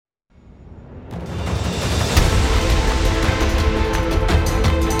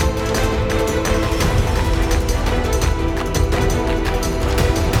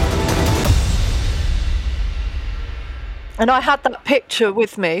And I had that picture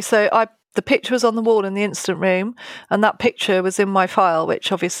with me. So the picture was on the wall in the incident room, and that picture was in my file,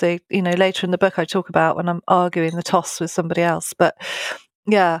 which obviously, later in the book I talk about when I'm arguing the toss with somebody else. But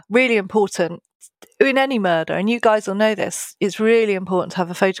yeah, really important in any murder, and you guys will know this, it's really important to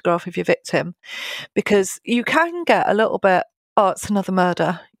have a photograph of your victim, because you can get a little bit, oh, it's another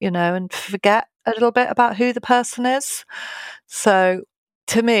murder, and forget a little bit about who the person is. So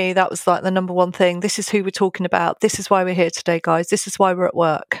to me, that was like the number one thing. This is who we're talking about. This is why we're here today, guys. This is why we're at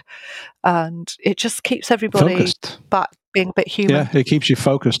work. And it just keeps everybody focused, back being a bit human. Yeah, it keeps you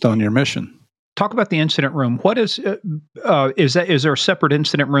focused on your mission. Talk about the incident room. What is there a separate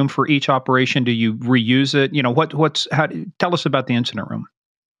incident room for each operation? Do you reuse it? Tell us about the incident room.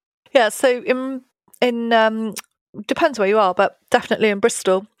 Yeah, so in depends where you are, but definitely in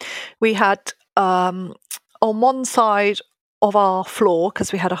Bristol, we had on one side of our floor,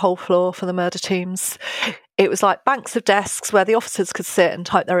 because we had a whole floor for the murder teams, it was like banks of desks where the officers could sit and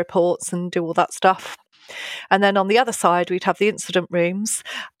type their reports and do all that stuff. And then on the other side, we'd have the incident rooms.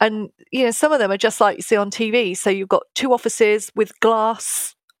 And, some of them are just like you see on TV. So you've got two offices with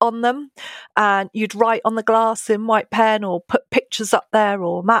glass on them, and you'd write on the glass in white pen or put pictures up there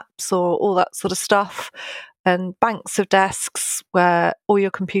or maps or all that sort of stuff. And banks of desks where all your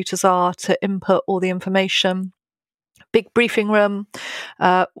computers are to input all the information. Big briefing room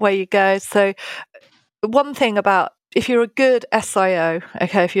where you go. So one thing about, if you're a good SIO,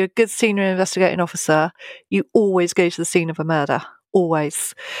 okay, if you're a good senior investigating officer, you always go to the scene of a murder,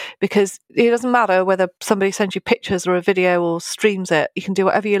 always. Because it doesn't matter whether somebody sends you pictures or a video or streams it, you can do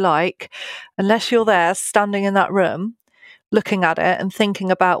whatever you like. Unless you're there standing in that room, looking at it and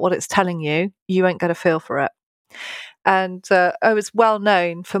thinking about what it's telling you, you won't get a feel for it. And I was well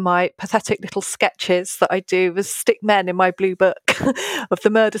known for my pathetic little sketches that I do with stick men in my blue book of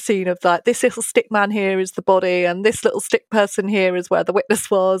the murder scene, of like, this little stick man here is the body, and this little stick person here is where the witness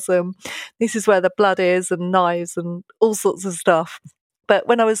was, and this is where the blood is, and knives and all sorts of stuff. But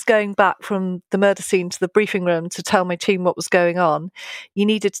when I was going back from the murder scene to the briefing room to tell my team what was going on, you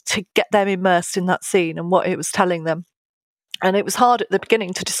needed to get them immersed in that scene and what it was telling them. And it was hard at the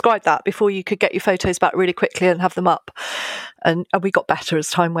beginning to describe that before you could get your photos back really quickly and have them up. And we got better as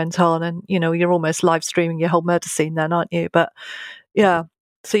time went on. And, you're almost live streaming your whole murder scene then, aren't you? But yeah,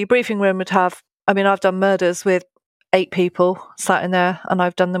 so your briefing room would have, I've done murders with 8 people sat in there, and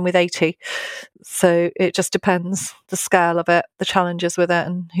I've done them with 80. So it just depends the scale of it, the challenges with it,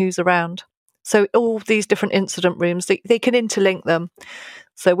 and who's around. So all these different incident rooms, they can interlink them.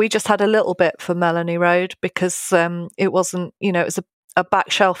 So we just had a little bit for Melanie Road because it wasn't, it was a back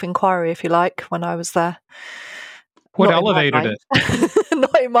shelf inquiry, if you like, when I was there. What elevated it?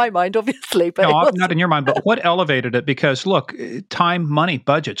 Not in my mind, obviously. But no, not in your mind, but what elevated it? Because look, time, money,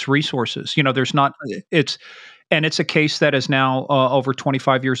 budgets, resources, it's a case that is now over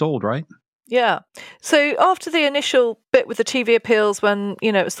 25 years old, right? Yeah. So after the initial bit with the TV appeals, when,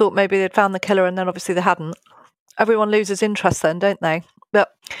 it was thought maybe they'd found the killer and then obviously they hadn't, everyone loses interest then, don't they? But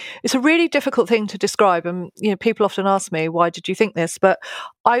it's a really difficult thing to describe. And, people often ask me, why did you think this? But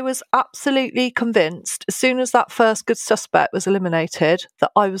I was absolutely convinced as soon as that first good suspect was eliminated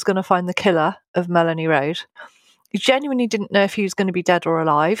that I was going to find the killer of Melanie Road. I genuinely didn't know if he was going to be dead or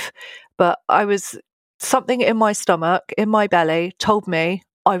alive, but something in my stomach, in my belly, told me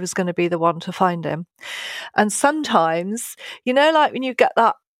I was going to be the one to find him. And sometimes, like when you get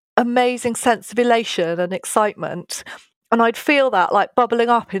that amazing sense of elation and excitement, and I'd feel that like bubbling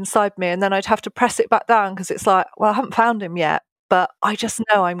up inside me, and then I'd have to press it back down because it's like, well, I haven't found him yet, but I just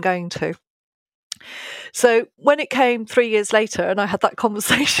know I'm going to. So when it came 3 years later and I had that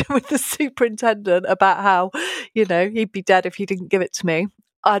conversation with the superintendent about how, he'd be dead if he didn't give it to me,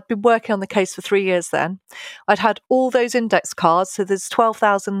 I'd been working on the case for 3 years then. I'd had all those index cards, so there's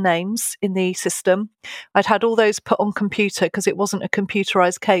 12,000 names in the system. I'd had all those put on computer because it wasn't a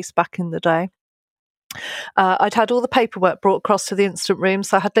computerized case back in the day. I'd had all the paperwork brought across to the incident room,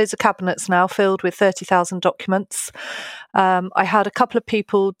 so I had loads of cabinets now filled with 30,000 documents. I had a couple of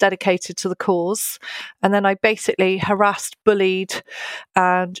people dedicated to the cause, and then I basically harassed, bullied,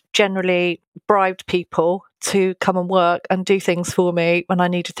 and generally bribed people to come and work and do things for me when I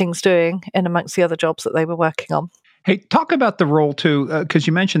needed things doing in amongst the other jobs that they were working on. Hey, talk about the role too, because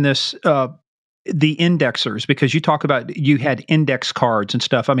you mentioned this, the indexers, because you talk about you had index cards and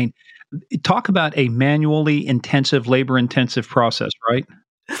stuff. Talk about a manually intensive, labor-intensive process, right?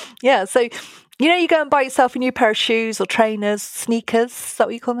 Yeah. So, you go and buy yourself a new pair of shoes or trainers, sneakers. Is that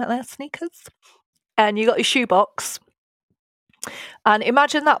what you call them there? Sneakers? And you got your shoe box. And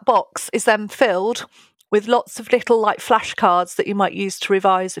imagine that box is then filled with lots of little like flashcards that you might use to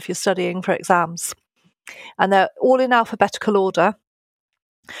revise if you're studying for exams. And they're all in alphabetical order.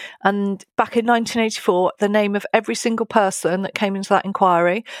 And back in 1984, the name of every single person that came into that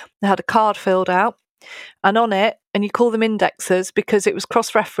inquiry, they had a card filled out. And on it, and you call them indexes because it was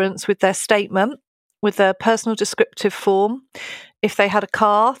cross-referenced with their statement, with their personal descriptive form. If they had a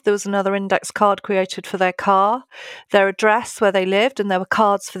car, there was another index card created for their car, their address where they lived, and there were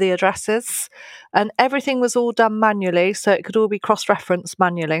cards for the addresses. And everything was all done manually, so it could all be cross-referenced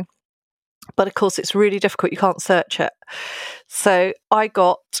manually. But of course, it's really difficult. You can't search it. So I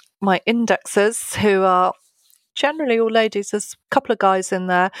got my indexers, who are generally all ladies. There's a couple of guys in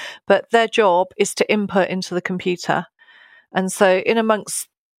there, but their job is to input into the computer. And so in amongst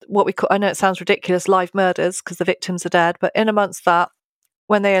what we call, I know it sounds ridiculous, live murders because the victims are dead, but in amongst that,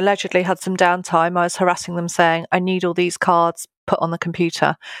 when they allegedly had some downtime, I was harassing them saying, I need all these cards put on the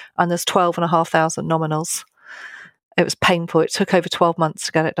computer. And there's 12,500 nominals. It was painful. It took over 12 months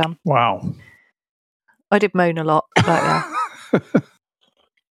to get it done. Wow. I did moan a lot, but yeah.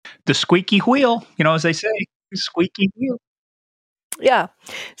 The squeaky wheel, as they say, squeaky wheel. Yeah.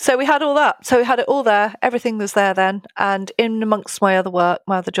 So we had all that. So we had it all there. Everything was there then. And in amongst my other work,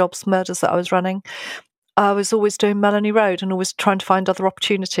 my other jobs, murders that I was running, I was always doing Melanie Road and always trying to find other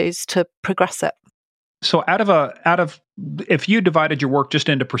opportunities to progress it. So if you divided your work just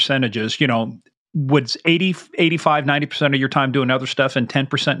into percentages, would 80, 85, 90% of your time doing other stuff and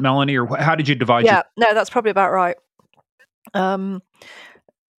 10% Melanie, or how did you divide? Yeah, no, that's probably about right.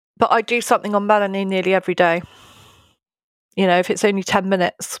 But I do something on Melanie nearly every day. If it's only 10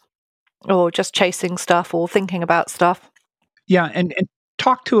 minutes or just chasing stuff or thinking about stuff. Yeah. And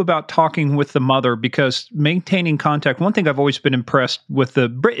about talking with the mother, because maintaining contact, one thing I've always been impressed with the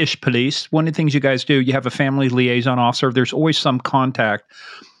British police, one of the things you guys do, you have a family liaison officer, there's always some contact.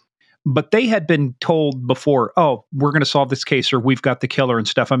 But they had been told before, oh, we're going to solve this case, or we've got the killer and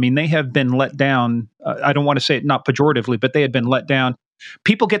stuff. I mean, they have been let down. I don't want to say it not pejoratively, but they had been let down.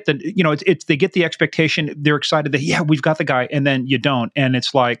 People get they get the expectation. They're excited that, yeah, we've got the guy, and then you don't. And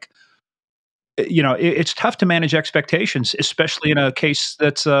it's like, it's tough to manage expectations, especially in a case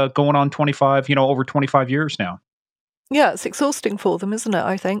that's going on over 25 years now. Yeah, it's exhausting for them, isn't it,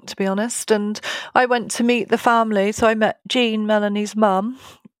 I think, to be honest. And I went to meet the family. So I met Jean, Melanie's mum,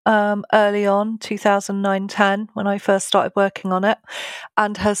 early on, 2009-10, when I first started working on it,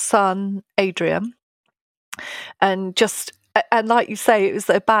 and her son, Adrian. And like you say, it was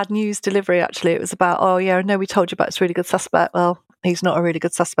a bad news delivery, actually. It was about, oh, yeah, I know we told you about this really good suspect. Well, he's not a really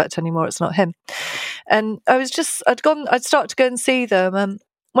good suspect anymore. It's not him. And I'd started to go and see them. And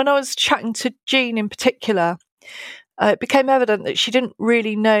when I was chatting to Jean in particular, it became evident that she didn't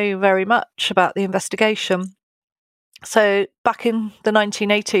really know very much about the investigation. So back in the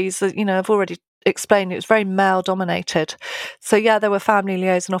 1980s, I've already explained, it was very male dominated. So yeah, there were family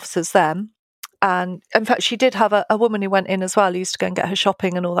liaison officers then. And in fact, she did have a woman who went in as well, who used to go and get her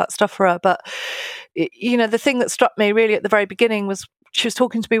shopping and all that stuff for her. But, the thing that struck me really at the very beginning was she was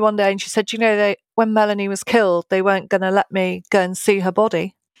talking to me one day and she said, when Melanie was killed, they weren't going to let me go and see her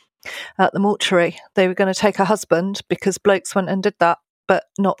body at the mortuary. They were going to take her husband because blokes went and did that, but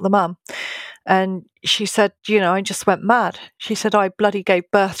not the mum. And she said, I just went mad. She said, I bloody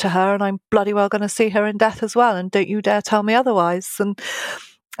gave birth to her and I'm bloody well going to see her in death as well. And don't you dare tell me otherwise. And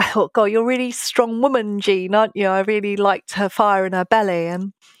I thought, God, you're a really strong woman, Jean, aren't you? I really liked her fire in her belly.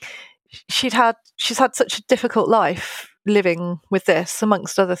 And she's had such a difficult life living with this,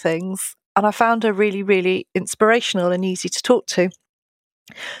 amongst other things. And I found her really, really inspirational and easy to talk to.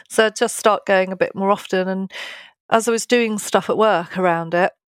 So I'd just start going a bit more often. And as I was doing stuff at work around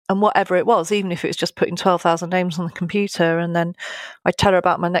it, and whatever it was, even if it was just putting 12,000 names on the computer, and then I'd tell her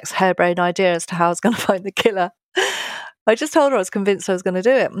about my next harebrained idea as to how I was going to find the killer. I just told her I was convinced I was going to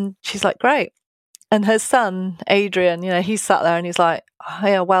do it. And she's like, great. And her son, Adrian, he's sat there and he's like, oh,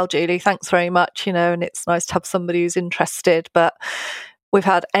 yeah, well, Julie, thanks very much, and it's nice to have somebody who's interested. But we've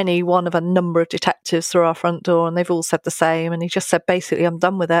had any one of a number of detectives through our front door and they've all said the same. And he just said, basically, I'm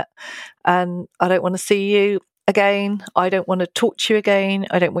done with it. And I don't want to see you again. I don't want to talk to you again.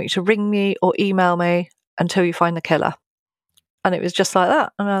 I don't want you to ring me or email me until you find the killer. And it was just like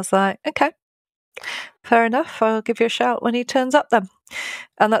that. And I was like, okay, fair enough. I'll give you a shout when he turns up then.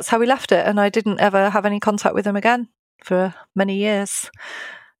 And that's how we left it. And I didn't ever have any contact with him again for many years.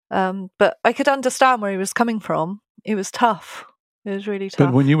 But I could understand where he was coming from. It was tough. It was really tough.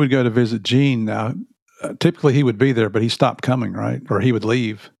 But when you would go to visit Gene now, typically he would be there, but he stopped coming, right? Or he would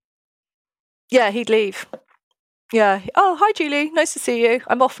leave. Yeah, he'd leave. Yeah. Oh, hi, Julie. Nice to see you.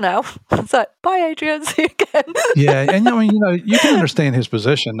 I'm off now. It's like, bye, Adrian. See you again. Yeah, and you can understand his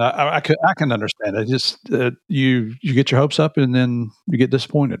position. I can understand it. Just you get your hopes up, and then you get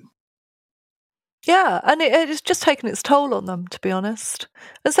disappointed. Yeah, and it's just taken its toll on them, to be honest.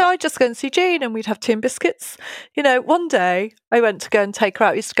 And so I'd just go and see Jean and we'd have tea and biscuits. One day I went to go and take her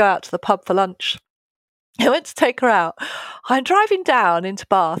out. We used to go out to the pub for lunch. I went to take her out. I'm driving down into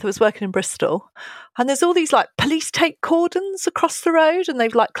Bath. I was working in Bristol. And there's all these police tape cordons across the road and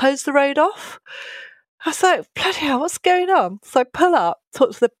they've closed the road off. I was like, bloody hell, what's going on? So I pull up,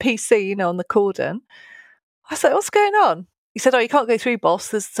 talk to the PC, on the cordon. I was like, what's going on? He said, oh, you can't go through, boss.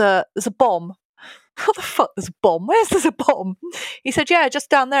 There's a bomb. What the fuck, there's a bomb? Where's there's a bomb? He said, yeah, just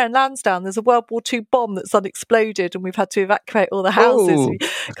down there in Lansdowne, there's a World War II bomb that's unexploded and we've had to evacuate all the houses. Oh.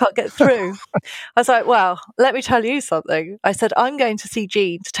 We can't get through. I was like, well, let me tell you something. I said, I'm going to see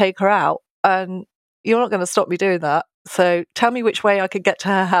Jean to take her out and you're not going to stop me doing that. So tell me which way I can get to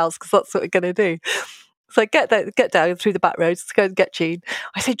her house because that's what we're going to do. So I get down through the back roads to go and get Jean.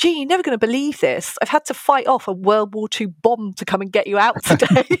 I said, Jean, you're never going to believe this. I've had to fight off a World War II bomb to come and get you out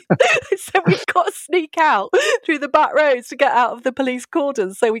today. So we've got to sneak out through the back roads to get out of the police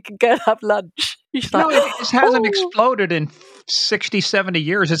cordons so we can go and have lunch. No, it just hasn't exploded in 60, 70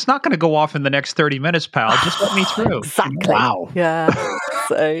 years. It's not going to go off in the next 30 minutes, pal. Just let me through. Exactly. Wow. Yeah.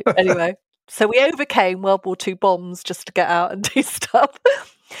 So anyway, so we overcame World War II bombs just to get out and do stuff.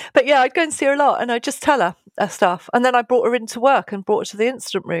 But yeah, I'd go and see her a lot and I'd just tell her stuff. And then I brought her into work and brought her to the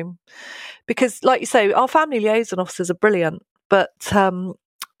incident room. Because like you say, our family liaison officers are brilliant. But the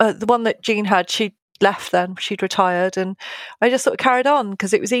one that Jean had, she'd left then, she'd retired. And I just sort of carried on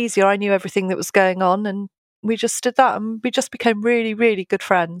because it was easier. I knew everything that was going on and we just did that. And we just became really, really good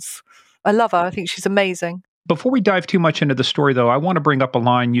friends. I love her. I think she's amazing. Before we dive too much into the story, though, I want to bring up a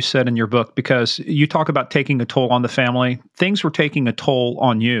line you said in your book because you talk about taking a toll on the family. Things were taking a toll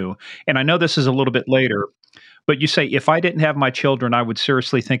on you. And I know this is a little bit later, but you say, if I didn't have my children, I would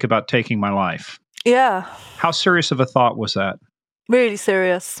seriously think about taking my life. Yeah. How serious of a thought was that? Really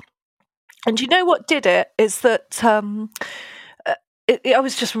serious. And you know what did it is that I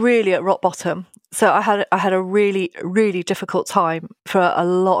was just really at rock bottom. So I had a really, really difficult time for a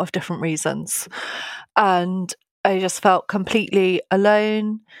lot of different reasons. And I just felt completely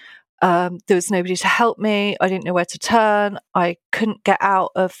alone. There was nobody to help me. I didn't know where to turn. I couldn't get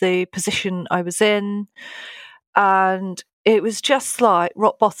out of the position I was in. And it was just like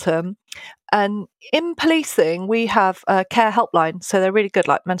rock bottom. And in policing, we have a care helpline. So they're really good,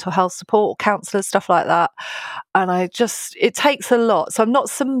 like mental health support, counsellors, stuff like that. And it takes a lot. So I'm not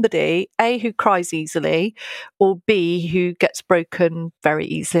somebody, A, who cries easily, or B, who gets broken very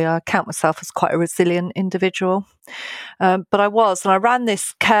easily. I count myself as quite a resilient individual. But I was, and I ran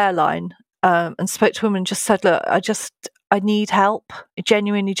this care line and spoke to a woman and just said, look, I need help. I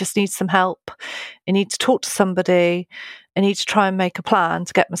genuinely just need some help. I need to talk to somebody. I need to try and make a plan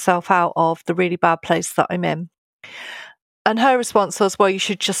to get myself out of the really bad place that I'm in. And her response was, well, you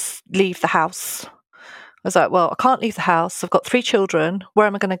should just leave the house. I was like, well, I can't leave the house. I've got 3 children. Where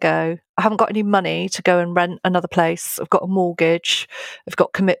am I going to go? I haven't got any money to go and rent another place. I've got a mortgage. I've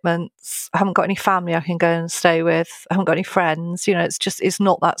got commitments. I haven't got any family I can go and stay with. I haven't got any friends. It's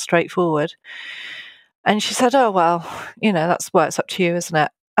not that straightforward. And she said, oh, well, it's up to you, isn't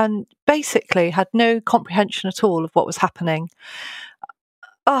it? And basically had no comprehension at all of what was happening.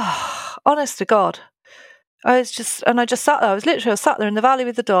 Oh, honest to God. I just sat there. I was sat there in the valley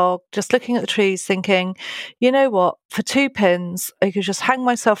with the dog, just looking at the trees thinking, you know what, for 2 pins, I could just hang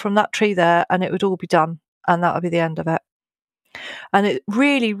myself from that tree there and it would all be done. And that would be the end of it. And it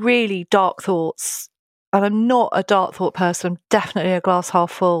really, really dark thoughts. And I'm not a dark thought person, I'm definitely a glass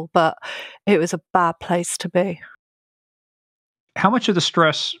half full, but it was a bad place to be. How much of the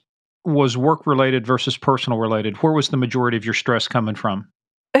stress was work-related versus personal-related? Where was the majority of your stress coming from?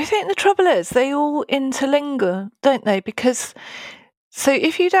 I think the trouble is they all interlinger, don't they? Because, so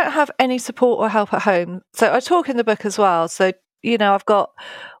if you don't have any support or help at home, so I talk in the book as well. So, I've got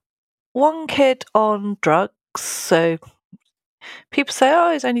one kid on drugs. So people say,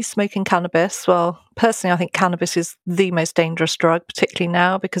 oh, he's only smoking cannabis. Well, personally, I think cannabis is the most dangerous drug, particularly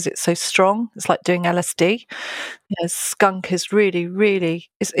now because it's so strong. It's like doing LSD. Skunk is really, really,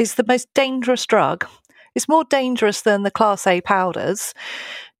 is the most dangerous drug. It's more dangerous than the Class A powders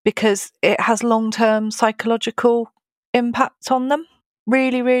because it has long-term psychological impact on them.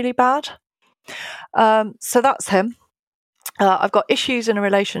 Really, really bad. So that's him. I've got issues in a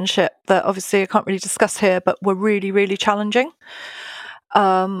relationship that obviously I can't really discuss here, but were really, really challenging.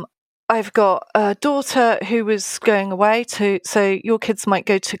 I've got a daughter who was going away so your kids might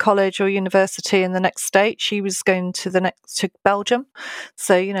go to college or university in the next state. She was going to Belgium.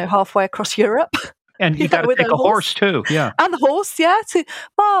 So, halfway across Europe. And you got to take a horse too. Yeah. And the horse, yeah.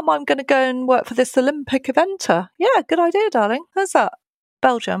 Mom, I'm going to go and work for this Olympic eventer. Yeah, good idea, darling. How's that?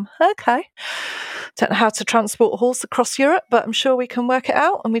 Belgium. Okay. Don't know how to transport a horse across Europe, but I'm sure we can work it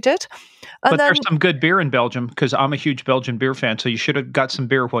out, and we did. And But then there's some good beer in Belgium because I'm a huge Belgian beer fan, so you should have got some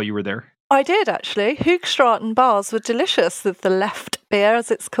beer while you were there. I did actually. Hoogstraten bars were delicious with the left beer,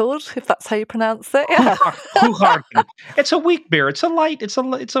 as it's called, if that's how you pronounce it. Yeah. Hoegaarden. It's a weak beer. It's a light. It's a.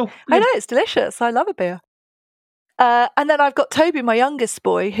 I know, it's delicious. I love a beer. And then I've got Toby, my youngest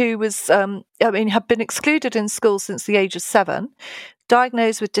boy, who was, had been excluded in school since the age of 7,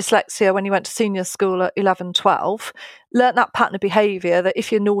 diagnosed with dyslexia when he went to senior school at 11, 12, learnt that pattern of behaviour that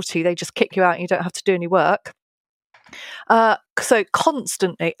if you're naughty, they just kick you out and you don't have to do any work. So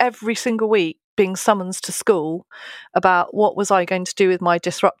constantly, every single week, being summoned to school about what was I going to do with my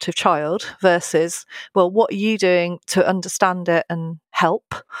disruptive child versus, well, what are you doing to understand it and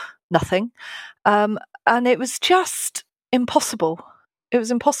help? Nothing. And it was just impossible. It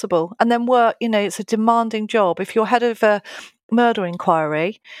was impossible. And then work, it's a demanding job. If you're head of a murder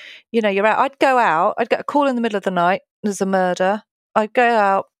inquiry, you're out. I'd go out, I'd get a call in the middle of the night, there's a murder. I'd go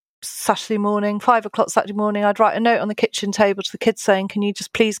out Saturday morning, 5 o'clock Saturday morning, I'd write a note on the kitchen table to the kids saying, can you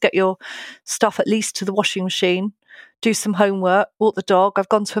just please get your stuff at least to the washing machine, do some homework, walk the dog, I've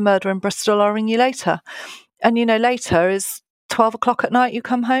gone to a murder in Bristol, I'll ring you later. And later is 12 o'clock at night, you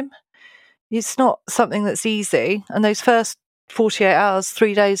come home. It's not something that's easy. And those first 48 hours,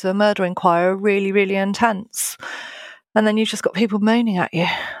 3 days of a murder inquiry are really, really intense. And then you've just got people moaning at you.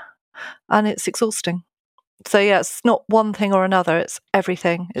 And it's exhausting. So, yeah, it's not one thing or another. It's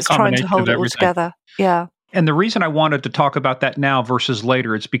everything. It's trying to hold it all together. Yeah. And the reason I wanted to talk about that now versus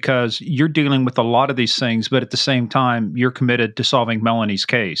later, it's because you're dealing with a lot of these things, but at the same time, you're committed to solving Melanie's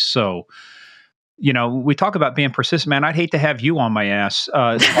case. So, we talk about being persistent, man. I'd hate to have you on my ass.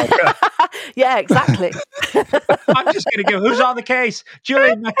 Yeah, exactly. I'm just going to go, who's on the case?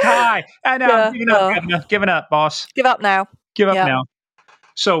 Julie Mackay. I know, I'm giving up, boss. Give up now. Give up now.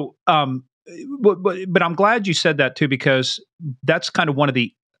 So, but I'm glad you said that too, because that's kind of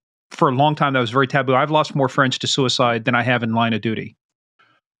for a long time, that was very taboo. I've lost more friends to suicide than I have in line of duty.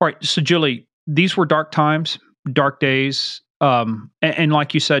 All right. So, Julie, these were dark times, dark days. And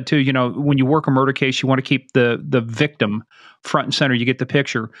like you said too, when you work a murder case, you want to keep the victim front and center. You get the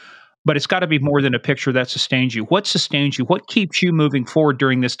picture, but it's got to be more than a picture that sustains you. What sustains you? What keeps you moving forward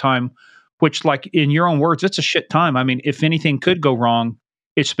during this time? Which, like in your own words, it's a shit time. I mean, if anything could go wrong,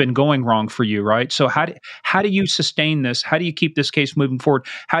 it's been going wrong for you, right? So how do you sustain this? How do you keep this case moving forward?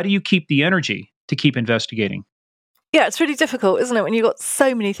 How do you keep the energy to keep investigating? Yeah, it's really difficult, isn't it, when you've got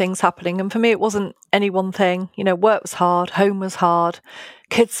so many things happening? And for me, it wasn't any one thing. Work was hard, home was hard,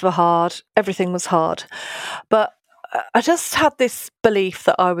 kids were hard, everything was hard. But I just had this belief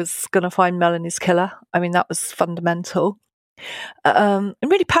that I was going to find Melanie's killer. I mean, that was fundamental. I'm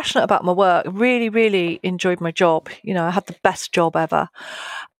really passionate about my work. Really, really enjoyed my job. I had the best job ever.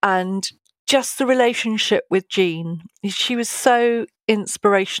 And just the relationship with Jean, she was so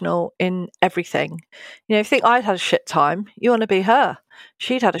inspirational in everything. If you think I'd had a shit time, you want to be her.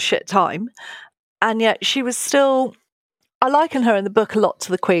 She'd had a shit time. And yet she was still, I liken her in the book a lot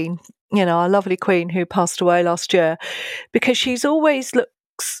to the Queen, our lovely Queen who passed away last year, because she's always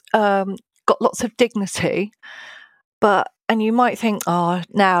got lots of dignity. And you might think,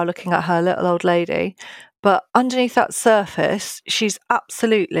 now looking at her, little old lady, but underneath that surface, she's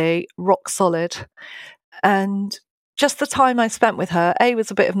absolutely rock solid. And just the time I spent with her, A,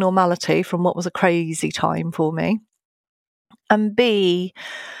 was a bit of normality from what was a crazy time for me. And B,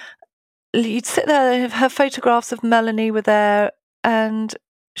 you'd sit there, her photographs of Melanie were there, and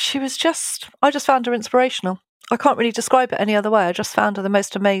I just found her inspirational. I can't really describe it any other way. I just found her the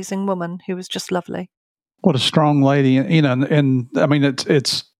most amazing woman who was just lovely. What a strong lady. And I mean,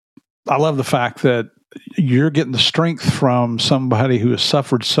 I love the fact that you're getting the strength from somebody who has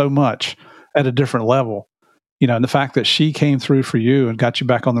suffered so much at a different level, and the fact that she came through for you and got you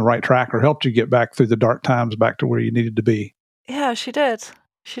back on the right track or helped you get back through the dark times back to where you needed to be. Yeah, she did.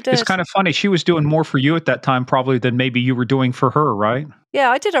 She did. It's kind of funny. She was doing more for you at that time probably than maybe you were doing for her, right?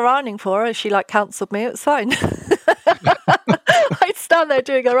 Yeah, I did her ironing for her. She counselled me. It was fine. I'd stand there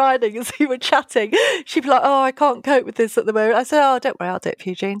doing her ironing as we were chatting. She'd be like, I can't cope with this at the moment. I said, don't worry, I'll do it for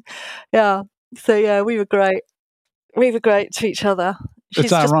you, Jean. Yeah. So, yeah, we were great. We were great to each other.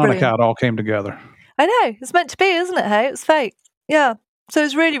 It's ironic how it all came together. I know. It's meant to be, isn't it? Hey, it was fate. Yeah. So it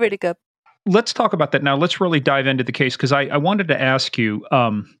was really, really good. Let's talk about that now. Let's really dive into the case because I wanted to ask you,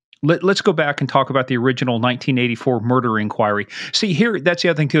 Let's go back and talk about the original 1984 murder inquiry. See, here, that's the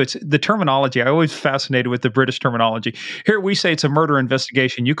other thing, too. It's the terminology. I always fascinated with the British terminology. Here we say it's a murder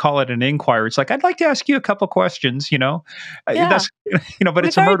investigation. You call it an inquiry. It's like, I'd like to ask you a couple questions, Yeah. That's, but We're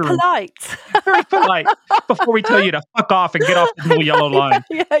it's a very murder. polite. Very polite before we tell you to fuck off and get off the little yellow line.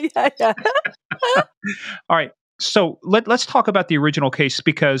 Yeah. All right. So let's talk about the original case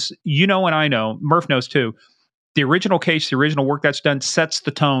because and I know, Murph knows too, the original case, the original work that's done sets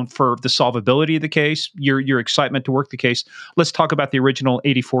the tone for the solvability of the case, your excitement to work the case. Let's talk about the original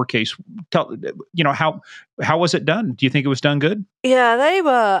 84 case. Tell, how was it done? Do you think it was done good? Yeah, they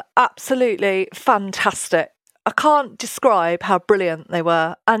were absolutely fantastic. I can't describe how brilliant they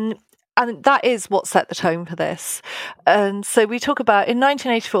were. And that is what set the tone for this. And so we talk about, in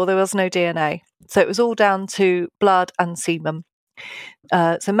 1984, there was no DNA. So it was all down to blood and semen.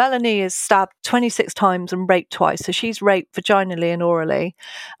 So Melanie is stabbed 26 times and raped twice. So she's raped vaginally and orally.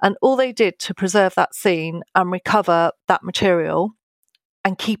 And all they did to preserve that scene and recover that material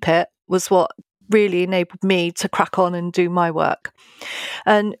and keep it was what really enabled me to crack on and do my work.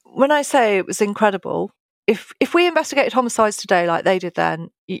 And when I say it was incredible, if we investigated homicides today like they did then,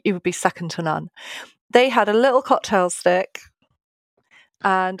 it would be second to none. They had a little cocktail stick.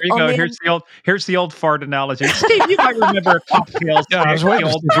 And there you go. Here's the old fart analogy. Steve, you might remember a cocktail. Yeah, I was waiting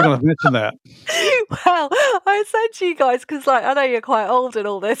if you're going to mention that. Well, I said to you guys because, I know you're quite old and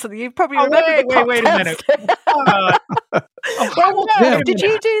all this, and you probably remember. Wait a minute. Did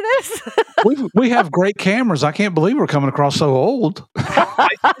you do this? we have great cameras. I can't believe we're coming across so old. I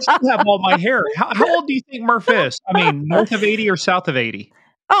still have all my hair. How old do you think Murph is? I mean, north of 80 or south of 80?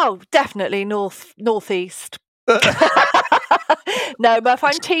 Oh, definitely northeast. No, Murph,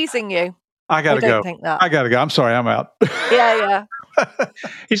 I'm teasing you. I gotta go. I gotta go. I'm sorry, I'm out. Yeah.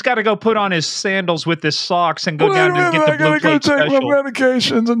 He's got to go put on his sandals with his socks and go down to get the blue plate take special. my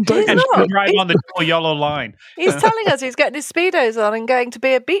medications and drive on the yellow line. He's telling us he's getting his Speedos on and going to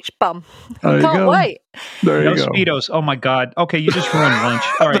be a beach bum. Can't wait. There you go. Speedos. Oh my God. Okay, you just ruined lunch.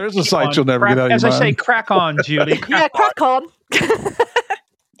 All right, there's a sight you'll never get out of your mind. As I say, crack on, Julie. Crack on.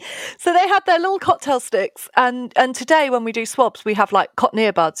 So they had their little cocktail sticks, and today when we do swabs, we have like cotton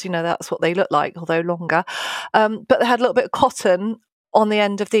earbuds. That's what they look like, although longer. But they had a little bit of cotton on the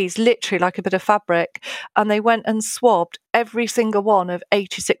end of these, literally like a bit of fabric, and they went and swabbed every single one of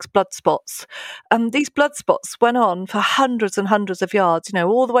 86 blood spots. And these blood spots went on for hundreds and hundreds of yards,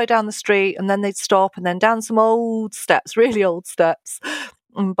 all the way down the street, and then they'd stop, and then down some old steps, really old steps.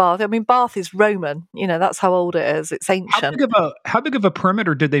 In Bath. I mean, Bath is Roman. That's how old it is. It's ancient. How big of a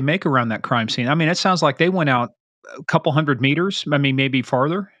perimeter did they make around that crime scene? I mean, it sounds like they went out a couple hundred meters. I mean, maybe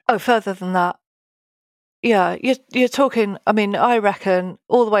farther. Oh, further than that. Yeah, you're talking. I mean, I reckon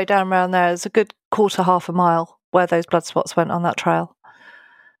all the way down around there is a good half a mile where those blood spots went on that trail.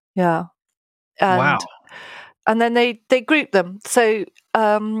 Yeah. Wow. And then they grouped them. So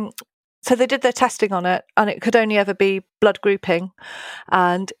they did their testing on it, and it could only ever be blood grouping.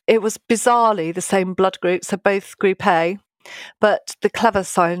 And it was bizarrely the same blood group, so both group A. But the clever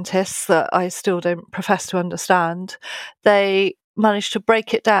scientists that I still don't profess to understand, they managed to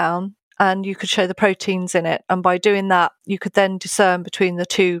break it down, and you could show the proteins in it. And by doing that, you could then discern between the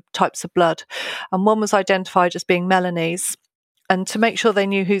two types of blood. And one was identified as being Melanie's. And to make sure they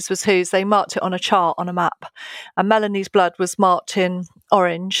knew whose was whose, they marked it on a chart on a map. And Melanie's blood was marked in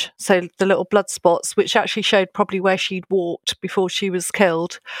orange, so the little blood spots, which actually showed probably where she'd walked before she was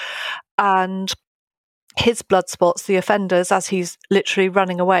killed. And his blood spots, the offenders, as he's literally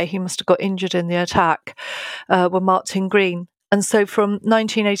running away, he must have got injured in the attack, were marked in green. And so from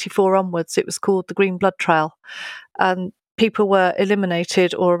 1984 onwards, it was called the Green Blood Trail. And people were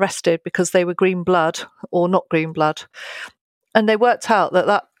eliminated or arrested because they were green blood or not green blood. And they worked out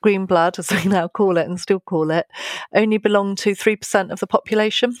that green blood, as we now call it and still call it, only belonged to 3% of the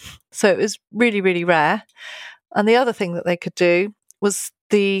population. So it was really, really rare. And the other thing that they could do was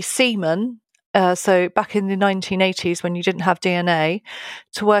the semen. So back in the 1980s, when you didn't have DNA,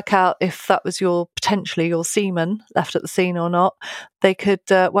 to work out if that was potentially your semen left at the scene or not, they could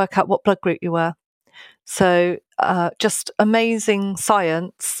work out what blood group you were. So just amazing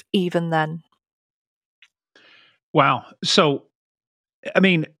science even then. Wow. So, I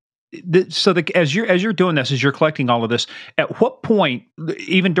mean, as you're doing this, as you're collecting all of this, at what point,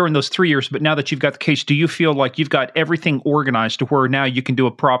 even during those 3 years, but now that you've got the case, do you feel like you've got everything organized to where now you can do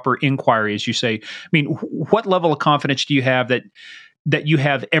a proper inquiry, as you say? I mean, what level of confidence do you have that you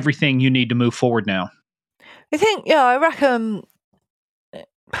have everything you need to move forward now? I reckon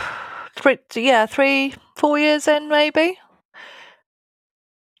 3-4 years in, maybe.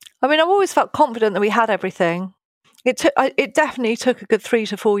 I mean, I've always felt confident that we had everything. It definitely took a good 3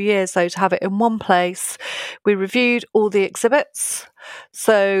 to 4 years though to have it in one place. We reviewed all the exhibits,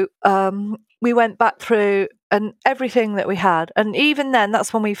 so we went back through and everything that we had, and even then,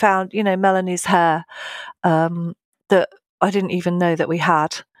 that's when we found, Melanie's hair that I didn't even know that we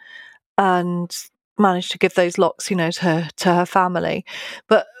had, and managed to give those locks, to her family.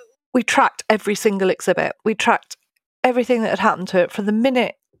 But we tracked every single exhibit. We tracked everything that had happened to it from the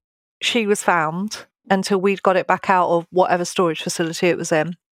minute she was found until we'd got it back out of whatever storage facility it was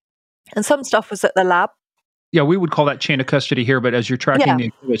in. And some stuff was at the lab. Yeah, we would call that chain of custody here, but as you're tracking the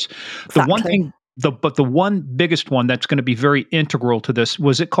exhibits, the one thing, the one biggest one that's going to be very integral to this,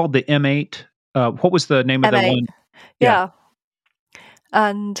 was it called the M8? What was the name of the one? Yeah.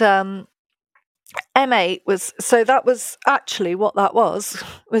 And M8 that was actually what that was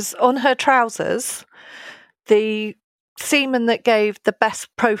on her trousers. The semen that gave the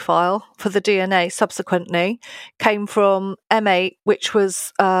best profile for the DNA subsequently came from M8, which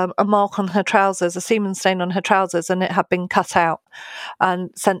was a mark on her trousers, a semen stain on her trousers, and it had been cut out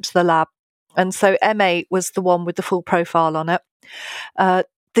and sent to the lab. And so M8 was the one with the full profile on it.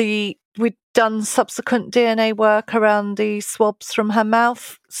 We'd done subsequent DNA work around the swabs from her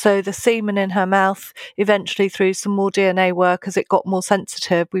mouth. So the semen in her mouth, eventually through some more DNA work, as it got more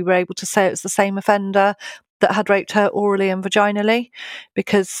sensitive, we were able to say it was the same offender that had raped her orally and vaginally,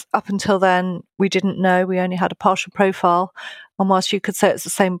 because up until then we didn't know. We only had a partial profile, and whilst you could say it's the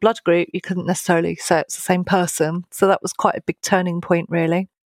same blood group, you couldn't necessarily say it's the same person. So that was quite a big turning point, really.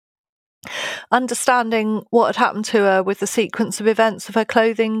 Understanding what had happened to her with the sequence of events of her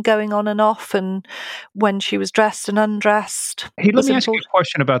clothing going on and off, and when she was dressed and undressed. Hey, let me ask you a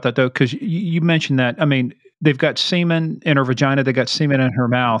question about that, though, because you mentioned that. I mean, they've got semen in her vagina, they got semen in her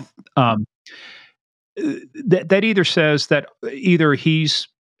mouth. That either says that either he's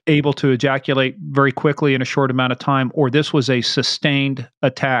able to ejaculate very quickly in a short amount of time, or this was a sustained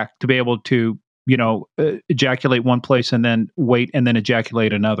attack to be able to, ejaculate one place and then wait and then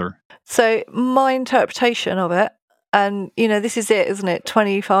ejaculate another. So my interpretation of it, and this is it, isn't it?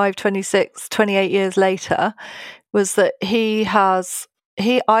 25, 26, 28 years later, was that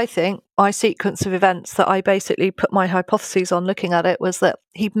I think my sequence of events that I basically put my hypotheses on looking at it was that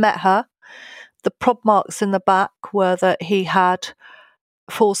he'd met her. The prob marks in the back were that he had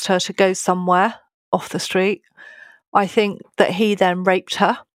forced her to go somewhere off the street. I think that he then raped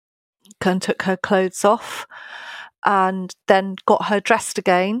her and took her clothes off, and then got her dressed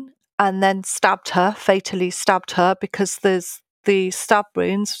again, and then fatally stabbed her, because there's the stab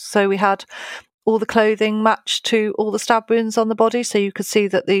wounds. So we had all the clothing matched to all the stab wounds on the body, so you could see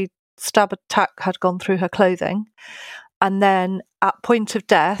that the stab attack had gone through her clothing. And then at point of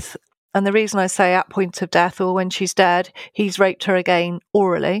death, and the reason I say at point of death or when she's dead, he's raped her again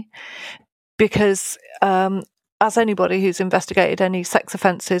orally, because as anybody who's investigated any sex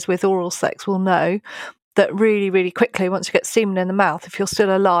offences with oral sex will know, that really, really quickly, once you get semen in the mouth, if you're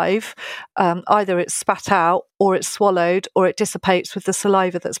still alive, either it's spat out or it's swallowed or it dissipates with the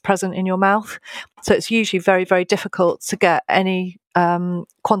saliva that's present in your mouth. So it's usually very, very difficult to get any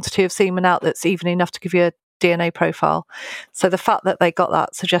quantity of semen out that's even enough to give you a DNA profile. So the fact that they got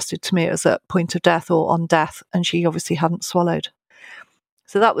that suggested to me it was at point of death or on death, and she obviously hadn't swallowed.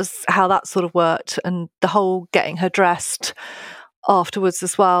 So that was how that sort of worked. And the whole getting her dressed afterwards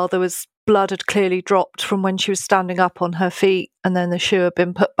as well, there was blood had clearly dropped from when she was standing up on her feet, and then the shoe had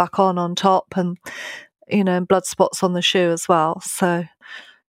been put back on top, and blood spots on the shoe as well. So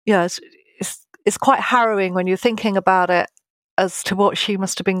yeah, it's quite harrowing when you're thinking about it as to what she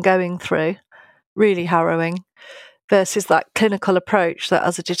must have been going through. Really harrowing, versus that clinical approach that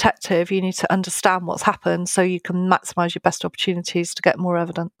as a detective you need to understand what's happened so you can maximize your best opportunities to get more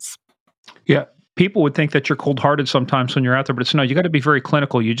evidence. Yeah. People would think that you're cold-hearted sometimes when you're out there, but no, you got to be very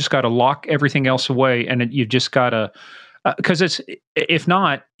clinical. You just got to lock everything else away, and you just got to, because if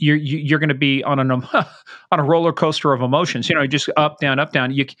not, you're going to be on a roller coaster of emotions. Just up, down, up,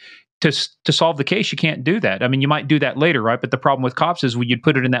 down. To solve the case, you can't do that. I mean, you might do that later, right? But the problem with cops is you'd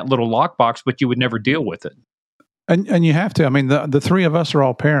put it in that little lockbox, but you would never deal with it. And you have to. I mean, the three of us are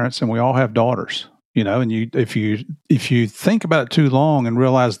all parents, and we all have daughters. And if you think about it too long and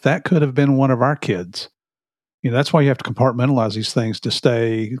realize that could have been one of our kids, that's why you have to compartmentalize these things to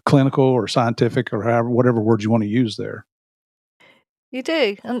stay clinical or scientific or whatever word you want to use there. You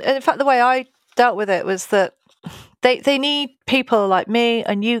do. And in fact, the way I dealt with it was that they need people like me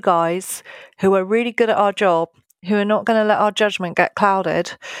and you guys who are really good at our job, who are not going to let our judgment get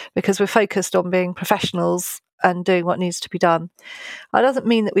clouded because we're focused on being professionals and doing what needs to be done. That doesn't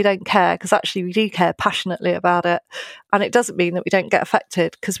mean that we don't care, because actually we do care passionately about it. And it doesn't mean that we don't get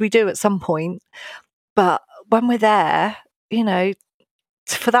affected, because we do at some point. But when we're there,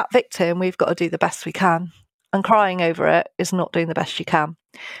 for that victim, we've got to do the best we can. And crying over it is not doing the best you can.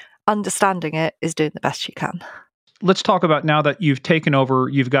 Understanding it is doing the best you can. Let's talk about now that you've taken over,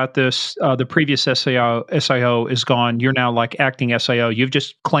 you've got this, the previous SIO is gone. You're now like acting SIO. You've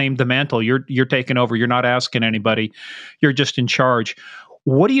just claimed the mantle. You're taking over. You're not asking anybody. You're just in charge.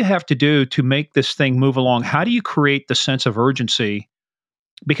 What do you have to do to make this thing move along? How do you create the sense of urgency?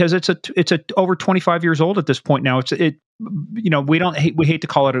 Because it's over 25 years old at this point now. We hate to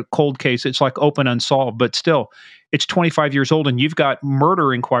call it a cold case. It's like open unsolved, but still, it's 25 years old, and you've got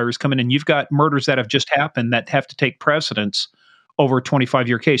murder inquiries coming in. You've got murders that have just happened that have to take precedence over a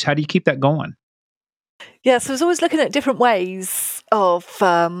 25-year case. How do you keep that going? Yeah, so I was always looking at different ways of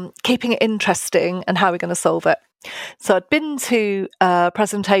keeping it interesting and how we're going to solve it. So I'd been to a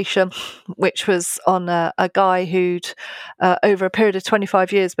presentation which was on a guy who'd, over a period of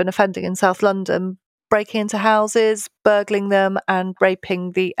 25 years, been offending in South London, breaking into houses, burgling them, and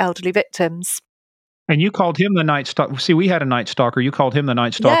raping the elderly victims. And you called him the Night Stalker. See, we had a Night Stalker. You called him the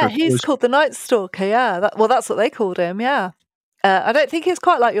Night Stalker. Yeah, he's called the Night Stalker, yeah. That's what they called him, yeah. I don't think he's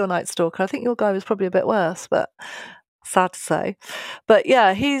quite like your Night Stalker. I think your guy was probably a bit worse, but sad to say. But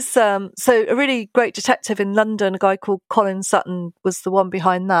yeah, he's so a really great detective in London, a guy called Colin Sutton was the one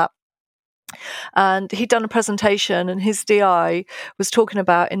behind that. And he'd done a presentation, and his DI was talking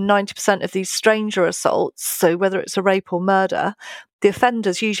about in 90% of these stranger assaults, so whether it's a rape or murder, the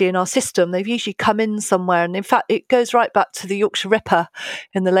offenders usually in our system, they've usually come in somewhere. And in fact, it goes right back to the Yorkshire Ripper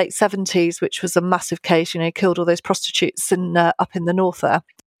in the late 70s, which was a massive case, killed all those prostitutes up in the north there.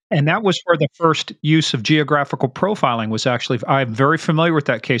 And that was where the first use of geographical profiling was actually, I'm very familiar with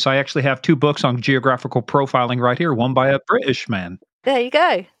that case. I actually have 2 books on geographical profiling right here, one by a British man. There you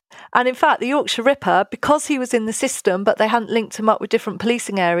go. And in fact, the Yorkshire Ripper, because he was in the system, but they hadn't linked him up with different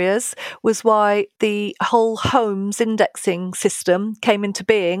policing areas, was why the whole Holmes indexing system came into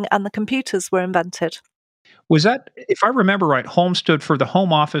being and the computers were invented. Was that, if I remember right, Holmes stood for the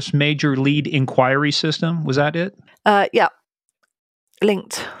Home Office Major Lead Inquiry System? Was that it? Yeah.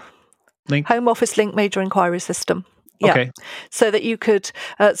 Linked. Home Office Linked Major Inquiry System. Yeah. Okay. So that you could,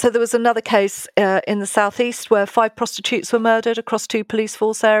 so there was another case in the southeast where 5 prostitutes were murdered across 2 police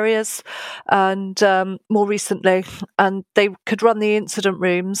force areas, and more recently, and they could run the incident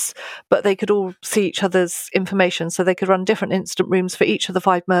rooms, but they could all see each other's information. So they could run different incident rooms for each of the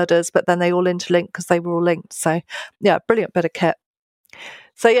 5 murders, but then they all interlinked because they were all linked. So yeah, brilliant bit of kit.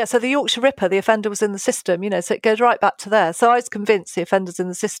 So the Yorkshire Ripper, the offender was in the system, so it goes right back to there. So I was convinced the offender's in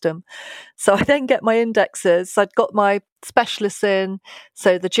the system. So I then get my indexers. I'd got my specialists in,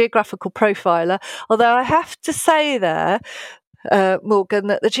 so the geographical profiler. Although I have to say there, Morgan,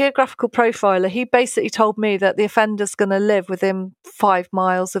 that the geographical profiler, he basically told me that the offender's going to live within 5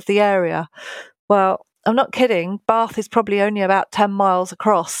 miles of the area. Well, I'm not kidding. Bath is probably only about 10 miles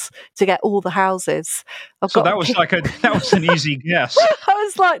across to get all the houses. So that was that was an easy guess. I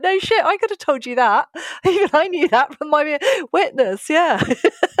was like, no shit, I could have told you that. Even I knew that from my witness, yeah.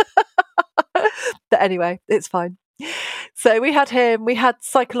 But anyway, it's fine. So we had him, we had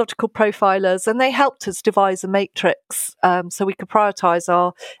psychological profilers, and they helped us devise a matrix so we could prioritise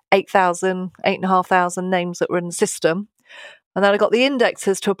our 8,500 names that were in the system. And then I got the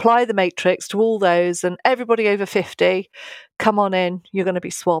indexers to apply the matrix to all those, and everybody over 50, come on in, you're going to be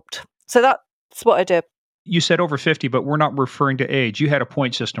swabbed. So that's what I did. You said over 50, but we're not referring to age. You had a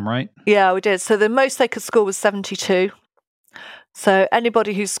point system, right? Yeah, we did. So the most they could score was 72. So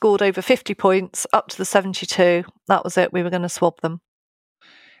anybody who scored over 50 points up to the 72, that was it. We were going to swab them.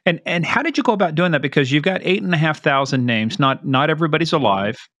 And how did you go about doing that? Because you've got 8,500 names. Not everybody's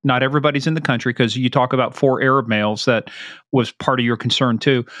alive. Not everybody's in the country, because you talk about 4 Arab males. That was part of your concern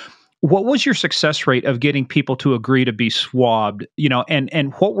too. What was your success rate of getting people to agree to be swabbed?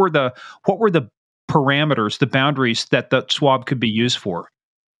 And what were the parameters, the boundaries that the swab could be used for?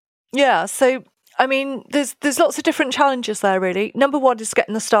 Yeah. So I mean, there's lots of different challenges there. Really, number one is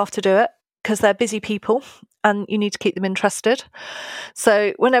getting the staff to do it, because they're busy people and you need to keep them interested.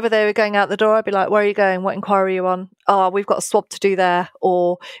 So whenever they were going out the door, I'd be like, where are you going? What inquiry are you on? Oh, we've got a swab to do there.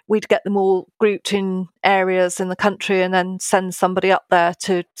 Or we'd get them all grouped in areas in the country and then send somebody up there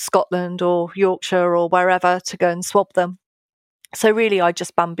to Scotland or Yorkshire or wherever to go and swab them. So really, I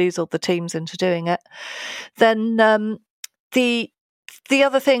just bamboozled the teams into doing it. Then the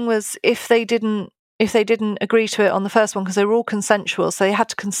other thing was if they didn't agree to it on the first one, because they were all consensual, so they had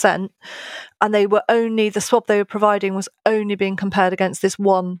to consent, and the swab they were providing was only being compared against this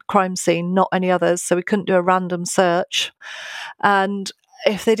one crime scene, not any others, so we couldn't do a random search. And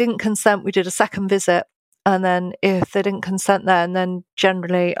if they didn't consent, we did a second visit, And then if they didn't consent then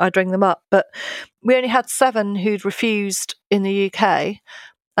generally I'd ring them up. But we only had 7 who'd refused in the UK.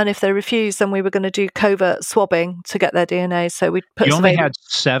 And if they refused, then we were going to do covert swabbing to get their DNA. So we'd put You only had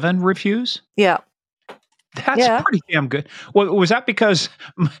 7 refuse? Yeah. That's pretty damn good. Well, was that because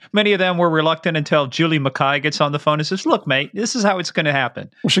many of them were reluctant until Julie Mackay gets on the phone and says, "Look, mate, this is how it's going to happen."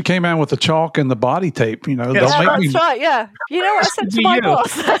 Well, she came out with the chalk and the body tape. That's right. Yeah. You know what I said to my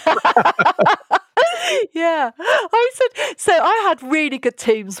boss? Yeah. I said, so I had really good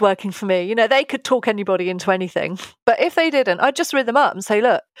teams working for me. They could talk anybody into anything. But if they didn't, I'd just ring them up and say,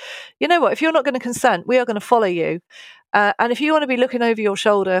 look, you know what? If you're not going to consent, we are going to follow you. And if you want to be looking over your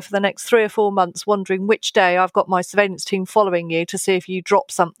shoulder for the next 3 or 4 months, wondering which day I've got my surveillance team following you to see if you drop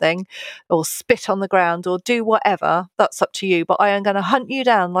something or spit on the ground or do whatever, that's up to you. But I am going to hunt you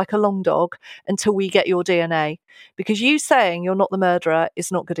down like a long dog until we get your DNA, because you saying you're not the murderer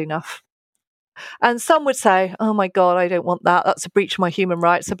is not good enough. And some would say, oh my God, I don't want that. That's a breach of my human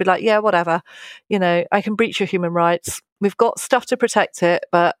rights. I'd be like, yeah, whatever. I can breach your human rights. We've got stuff to protect it,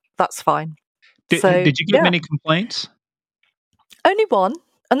 but that's fine. Did you get many complaints? Only one,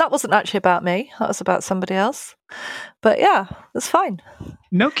 and that wasn't actually about me. That was about somebody else. But yeah, that's fine.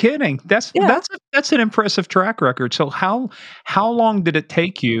 No kidding. That's an impressive track record. So how long did it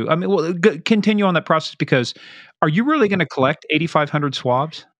take you? I mean, continue on that process, because are you really going to collect 8,500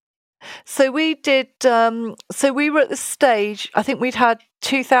 swabs? So we did. So we were at the stage. I think we'd had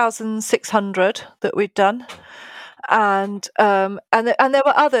 2,600 that we'd done. And there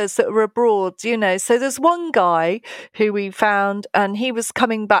were others that were abroad, So there's one guy who we found, and he was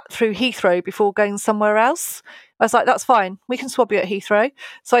coming back through Heathrow before going somewhere else. I was like, that's fine. We can swab you at Heathrow.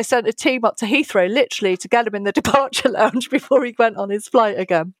 So I sent a team up to Heathrow, literally, to get him in the departure lounge before he went on his flight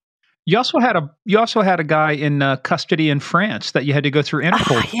again. You also had a guy in custody in France that you had to go through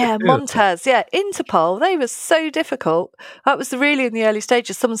Interpol. Montez. Yeah, Interpol. They were so difficult. That was really in the early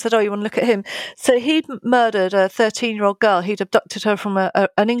stages. Someone said, "Oh, you want to look at him?" So he'd murdered a 13-year-old girl. He'd abducted her from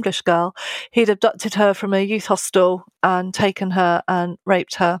an English girl. He'd abducted her from a youth hostel and taken her and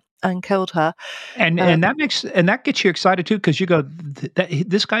raped her and killed her. And that gets you excited too, because you go,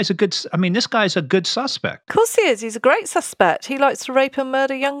 this guy's a good suspect. Of course he is. He's a great suspect. He likes to rape and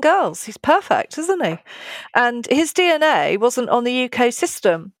murder young girls. He's perfect, isn't he? And his DNA wasn't on the UK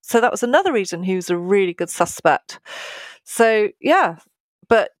system, so that was another reason he was a really good suspect. So yeah,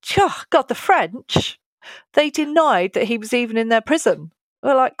 but God, the French, they denied that he was even in their prison.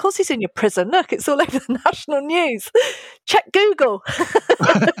 We're like, of course he's in your prison. Look, it's all over the national news. Check Google.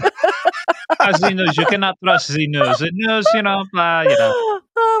 As he knows, you cannot trust the news. The news, Oh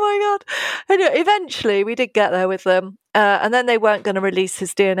my God. Anyway, eventually we did get there with them. And then they weren't going to release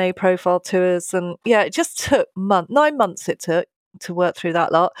his DNA profile to us. And yeah, it just took 9 months it took to work through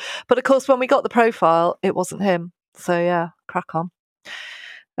that lot. But of course, when we got the profile, it wasn't him. So yeah, crack on.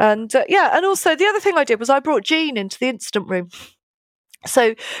 And and also the other thing I did was I brought Jean into the incident room.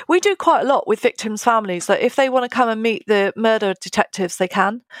 So we do quite a lot with victims' families. Like if they want to come and meet the murder detectives, they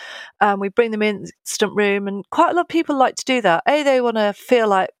can. We bring them in the incident room, and quite a lot of people like to do that. A, they want to feel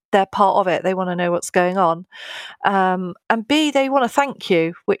like they're part of it. They want to know what's going on. And B, they want to thank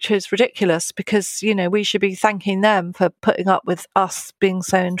you, which is ridiculous because, we should be thanking them for putting up with us being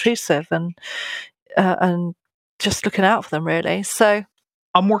so intrusive and just looking out for them, really. So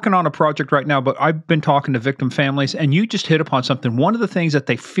I'm working on a project right now, but I've been talking to victim families, and you just hit upon something. One of the things that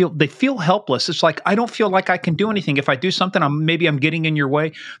they feel helpless. It's like, I don't feel like I can do anything. If I do something, maybe I'm getting in your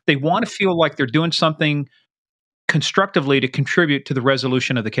way. They want to feel like they're doing something constructively to contribute to the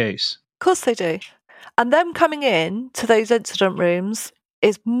resolution of the case. Of course they do. And them coming in to those incident rooms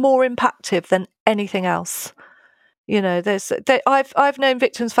is more impactful than anything else. I've known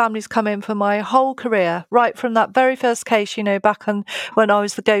victims' families come in for my whole career, right from that very first case, back when I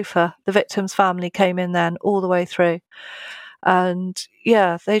was the gopher, the victim's family came in then all the way through. And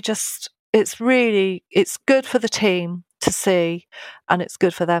yeah, it's good for the team to see, and it's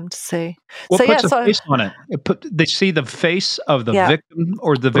good for them to see. What puts a face on it? They see the face of the victim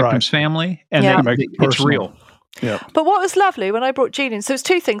or the victim's family, and it's real. Yeah. But what was lovely when I brought Jean in, so it was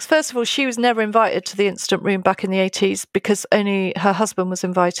 2 things. First of all, she was never invited to the incident room back in the 80s because only her husband was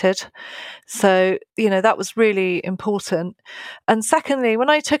invited. So, that was really important. And secondly, when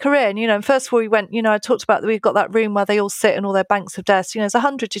I took her in, and first of all we went, I talked about that we've got that room where they all sit and all their banks of desks. There's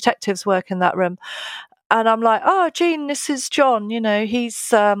 100 detectives work in that room. And I'm like, oh, Jean, this is John.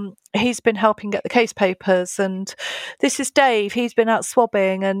 He's been helping get the case papers, and this is Dave. He's been out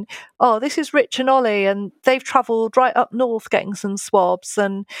swabbing, and oh, this is Rich and Ollie, and they've travelled right up north getting some swabs,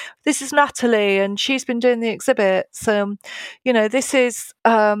 and this is Natalie, and she's been doing the exhibits. This is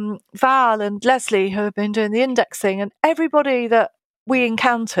Val and Leslie who have been doing the indexing, and everybody that we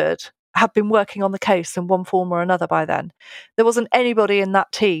encountered had been working on the case in one form or another by then. There wasn't anybody in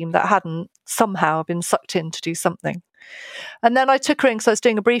that team that hadn't somehow been sucked in to do something. And then I took her in because I was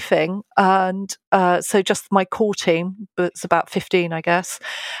doing a briefing, and so just my core team, but it's about 15, I guess.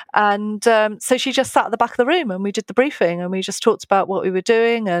 And so she just sat at the back of the room and we did the briefing, and we just talked about what we were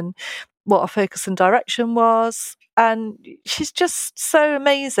doing and what our focus and direction was. And she's just so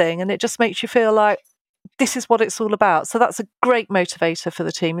amazing, and it just makes you feel like this is what it's all about. So that's a great motivator for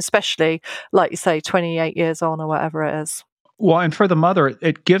the team, especially, like you say, 28 years on or whatever it is. Well, and for the mother,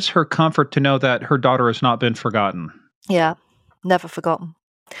 it gives her comfort to know that her daughter has not been forgotten. Yeah, never forgotten.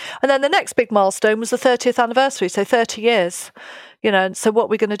 And then the next big milestone was the 30th anniversary, so 30 years. So what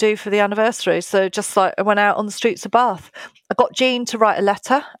we're going to do for the anniversary. So just like I went out on the streets of Bath, I got Jean to write a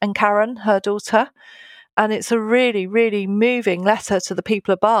letter, and Karen, her daughter. And it's a really, really moving letter to the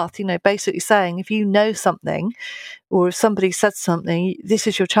people of Bath, basically saying if you know something or if somebody said something, this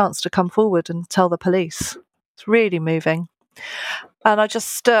is your chance to come forward and tell the police. It's really moving. And I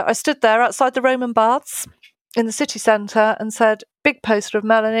just, I stood there outside the Roman Baths in the city centre and said, big poster of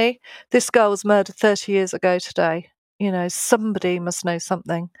Melanie, this girl was murdered 30 years ago today. Somebody must know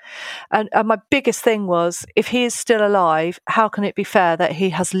something. And my biggest thing was, if he is still alive, how can it be fair that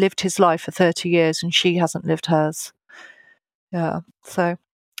he has lived his life for 30 years and she hasn't lived hers? Yeah. So,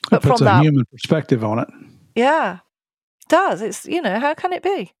 but puts from a that, human perspective on it. Yeah, it does. It's, how can it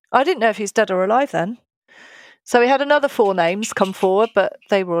be? I didn't know if he's dead or alive then. So we had another 4 names come forward, but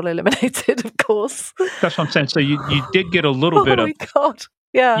they were all eliminated, of course. That's what I'm saying. So you did get a little bit of... Oh, my God.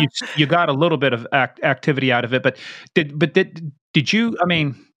 Yeah. You got a little bit of activity out of it, but did you, I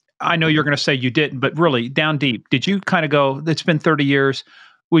mean, I know you're going to say you didn't, but really down deep, did you kind of go, it's been 30 years,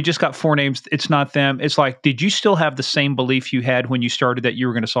 we just got 4 names, it's not them. It's like, did you still have the same belief you had when you started that you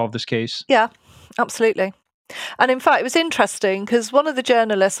were going to solve this case? Yeah, absolutely. And in fact, it was interesting because one of the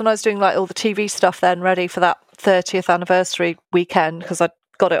journalists, when I was doing like all the TV stuff then, ready for that 30th anniversary weekend, because I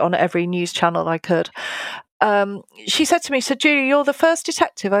got it on every news channel I could, she said to me, so Julie, you're the first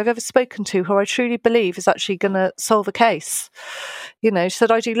detective I've ever spoken to who I truly believe is actually going to solve a case. She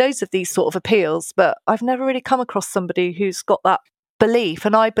said, I do loads of these sort of appeals, but I've never really come across somebody who's got that belief,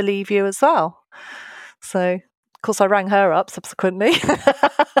 and I believe you as well. So, of course, I rang her up subsequently.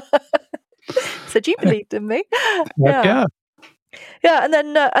 Said, you believed in me. Yeah. Yeah, and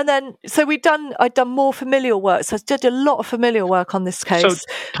then so I'd done more familial work. So I did a lot of familial work on this case. So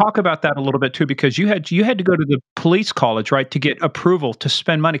talk about that a little bit too, because you had to go to the police college, right, to get approval to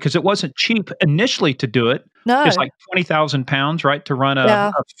spend money, because it wasn't cheap initially to do it. No, it's like £20,000, right, to run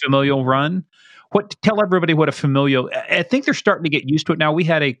a familial run. Tell everybody what a familial. I think they're starting to get used to it now. We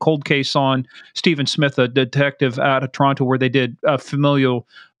had a cold case on Stephen Smith, a detective out of Toronto, where they did familial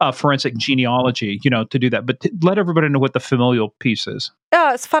forensic genealogy, to do that. But let everybody know what the familial piece is.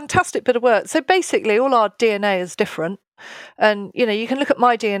 Yeah, it's a fantastic bit of work. So basically, all our DNA is different, and you can look at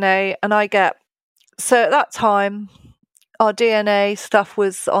my DNA, and I get. So at that time, our DNA stuff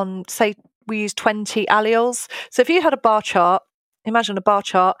was on, say, we used 20 alleles. So if you had a bar chart. Imagine a bar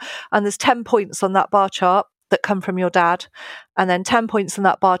chart, and there's 10 points on that bar chart that come from your dad, and then 10 points on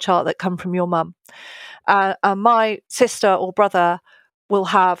that bar chart that come from your mum. And my sister or brother will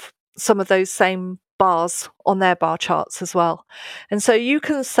have some of those same bars on their bar charts as well. And so you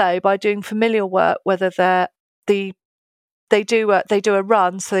can say by doing familial work whether they do a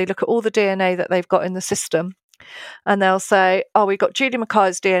run, so they look at all the DNA that they've got in the system, and they'll say, oh, we've got Julie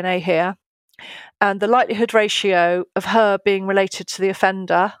Mackay's DNA here. And the likelihood ratio of her being related to the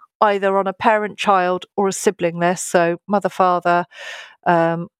offender, either on a parent-child or a sibling list, so mother-father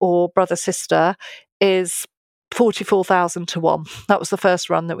or brother-sister, is 44,000 to 1. That was the first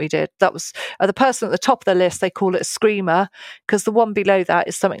run that we did. That was the person at the top of the list, they call it a screamer, because the one below that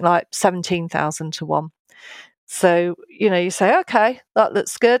is something like 17,000 to 1. So, you say, okay, that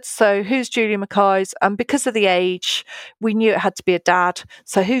looks good. So who's Julie Mackay's? And because of the age, we knew it had to be a dad.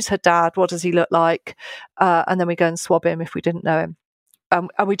 So who's her dad? What does he look like? And then we go and swab him if we didn't know him. and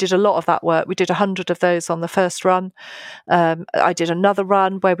we did a lot of that work. We did 100 of those on the first run. I did another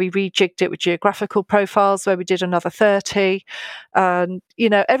run where we rejigged it with geographical profiles, where we did another 30. And,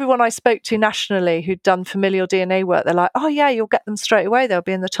 everyone I spoke to nationally who'd done familial DNA work, they're like, oh yeah, you'll get them straight away. They'll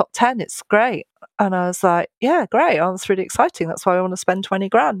be in the top 10. It's great. And I was like, yeah, great. Oh, that's really exciting. That's why I want to spend 20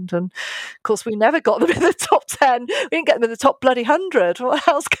 grand. And of course, we never got them in the top 10. We didn't get them in the top bloody 100. What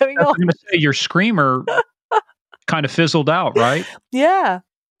else going on? I was going to say, your screamer kind of fizzled out, right? Yeah.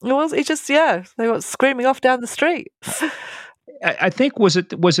 It was. It just, they were screaming off down the street. I think, was it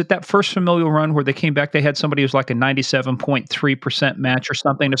that first familial run where they came back, they had somebody who's like a 97.3% match or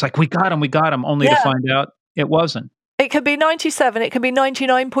something. It's like, we got him, only to find out it wasn't. It can be 97, it can be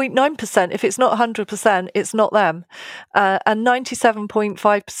 99.9%. If it's not 100%, it's not them. And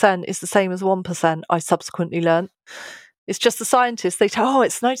 97.5% is the same as 1%, I subsequently learned. It's just the scientists, they tell, oh,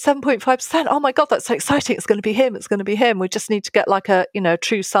 it's 97.5%. Oh my God, that's so exciting. It's going to be him. It's going to be him. We just need to get like a,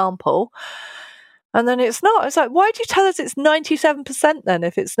 true sample. And then it's not. It's like, why do you tell us it's 97% then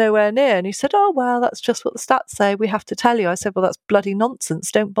if it's nowhere near? And he said, oh, well, that's just what the stats say. We have to tell you. I said, well, that's bloody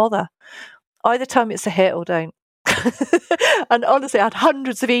nonsense. Don't bother. Either tell me it's a hit or don't. And honestly, I had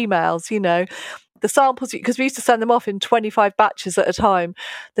hundreds of emails, the samples, because we used to send them off in 25 batches at a time.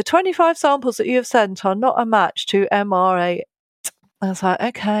 The 25 samples that you have sent are not a match to MR8. I was like,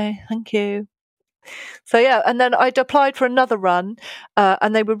 okay, thank you. So yeah, and then I'd applied for another run,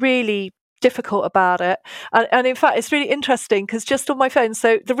 and they were really difficult about it. And in fact, it's really interesting because just on my phone,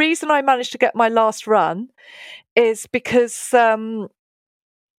 so the reason I managed to get my last run is because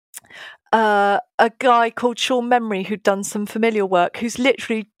a guy called Sean Memory, who'd done some familial work, who's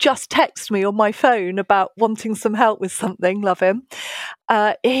literally just texted me on my phone about wanting some help with something, love him.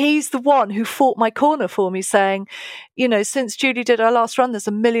 He's the one who fought my corner for me, saying, since Julie did her last run, there's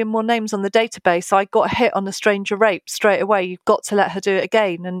 1 million more names on the database. I got a hit on a stranger rape straight away. You've got to let her do it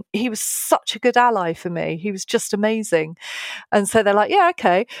again. And he was such a good ally for me. He was just amazing. And so they're like, yeah,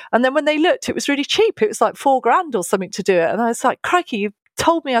 okay. And then when they looked, it was really cheap. It was like $4,000 or something to do it. And I was like, crikey, you've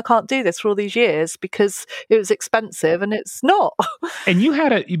told me I can't do this for all these years because it was expensive, and it's not. And you've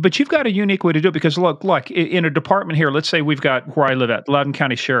got a unique way to do it, because look, like in a department here, let's say we've got where I live at, Loudoun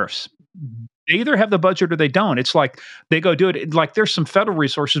County Sheriff's. They either have the budget or they don't. It's like they go do it. Like there's some federal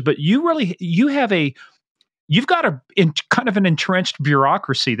resources, but you've got kind of an entrenched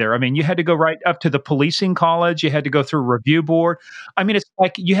bureaucracy there. I mean, you had to go right up to the policing college. You had to go through a review board. I mean, it's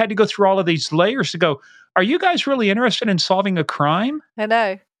like you had to go through all of these layers to go, are you guys really interested in solving a crime? I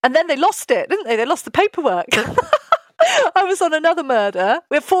know. And then they lost it, didn't they? They lost the paperwork. I was on another murder.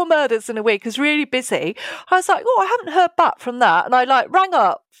 We had 4 murders in a week. It was really busy. I was like, I haven't heard back from that. And I rang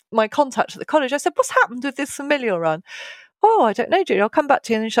up my contact at the college. I said, what's happened with this familial run? Oh, I don't know, Julie. I'll come back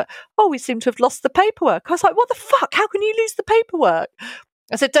to you. And she's like, oh, we seem to have lost the paperwork. I was like, what the fuck? How can you lose the paperwork?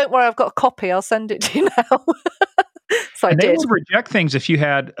 I said, don't worry, I've got a copy. I'll send it to you now. So I did. They would reject things if you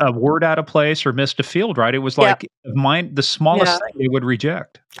had a word out of place or missed a field, right? It was like the smallest thing they would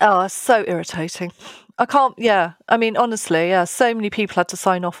reject. Oh, it's so irritating. I can't, I mean, honestly, so many people had to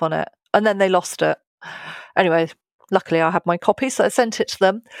sign off on it and then they lost it. Anyway, luckily I had my copy, so I sent it to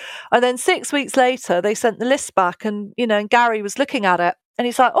them. And then 6 weeks later, they sent the list back and, and Gary was looking at it and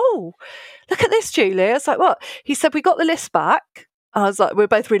he's like, oh, look at this, Julie. I was like, what? He said, we got the list back. I was like, we're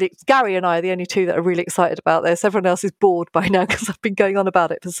both Gary and I are the only two that are really excited about this. Everyone else is bored by now because I've been going on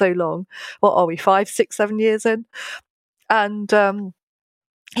about it for so long. What are we, 5, 6, 7 years in? And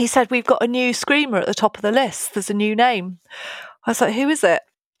he said, we've got a new screamer at the top of the list. There's a new name. I was like, who is it?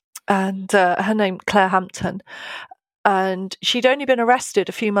 And her name, Claire Hampton. And she'd only been arrested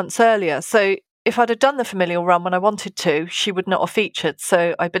a few months earlier. So if I'd have done the familial run when I wanted to, she would not have featured.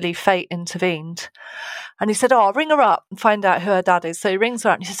 So I believe fate intervened. And he said, I'll ring her up and find out who her dad is. So he rings her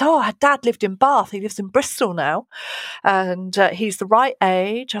up and he says, her dad lived in Bath. He lives in Bristol now. And he's the right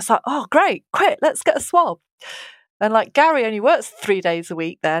age. I was like, oh, great, quick, let's get a swab. And Gary only works 3 days a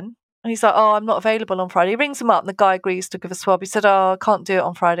week then. And he's like, I'm not available on Friday. He rings him up and the guy agrees to give a swab. He said, I can't do it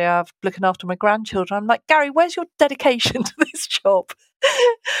on Friday. I'm looking after my grandchildren. I'm like, Gary, where's your dedication to this job?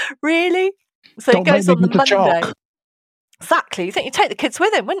 Really? So he goes on the Monday. Exactly. You think you'd take the kids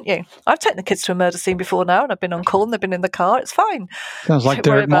with him, wouldn't you? I've taken the kids to a murder scene before now and I've been on call and they've been in the car. It's fine. Sounds like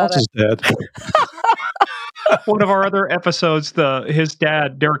Derek Maltz is dead. One of our other episodes, his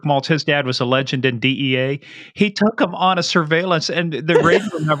dad, Derek Maltz, his dad was a legend in DEA. He took him on a surveillance and the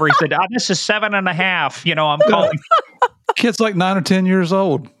radio number, he said, this is 7.5. I'm calling. Kid's like 9 or 10 years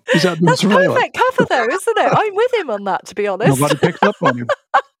old. He's out doing That's surveillance. Perfect cover though, isn't it? I'm with him on that, to be honest. Nobody picks up on him.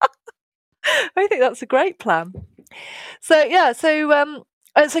 I think that's a great plan. So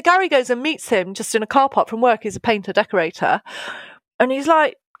so Gary goes and meets him just in a car park from work. He's a painter decorator, And he's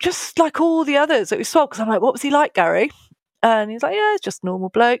like, just like all the others that we saw, because I'm like, what was he like, Gary? And he's like, yeah, it's just a normal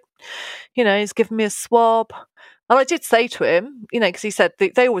bloke. He's given me a swab. And I did say to him, because he said,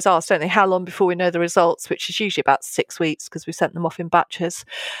 they always ask, don't they, how long before we know the results, which is usually about 6 weeks because we sent them off in batches.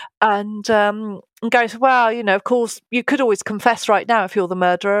 And Gary said, well, of course, you could always confess right now if you're the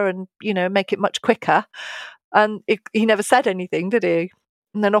murderer and, make it much quicker. And he never said anything, did he?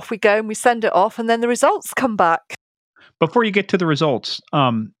 And then off we go and we send it off and then the results come back. Before you get to the results,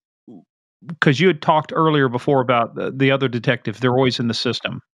 because you had talked earlier before about the other detective, they're always in the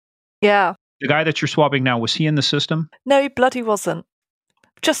system. Yeah. The guy that you're swabbing now, was he in the system? No, he bloody wasn't.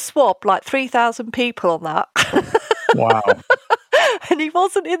 Just swabbed like 3,000 people on that. Wow. And he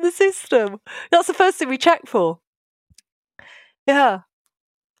wasn't in the system. That's the first thing we checked for. Yeah.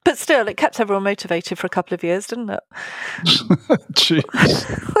 But still, it kept everyone motivated for a couple of years, didn't it? Jeez.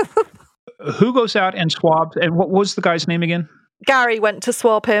 Who goes out and swabs? And what was the guy's name again? Gary went to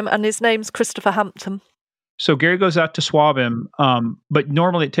swab him, and his name's Christopher Hampton. So Gary goes out to swab him, but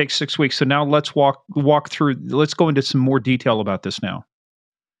normally it takes 6 weeks. So now let's walk through. Let's go into some more detail about this now.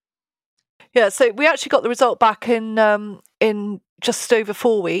 Yeah, so we actually got the result back in just over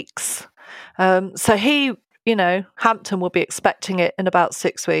 4 weeks. So he, Hampton will be expecting it in about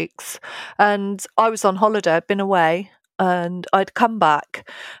 6 weeks. And I was on holiday, I'd been away, and I'd come back.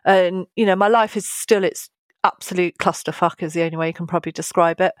 And, my life is still its absolute clusterfuck is the only way you can probably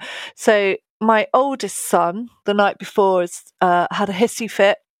describe it. So my oldest son, the night before, had a hissy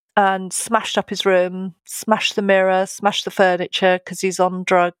fit and smashed up his room, smashed the mirror, smashed the furniture because he's on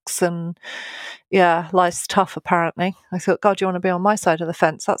drugs and, yeah, life's tough apparently. I thought, God, you want to be on my side of the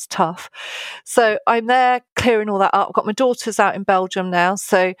fence? That's tough. So I'm there clearing all that up. I've got my daughters out in Belgium now.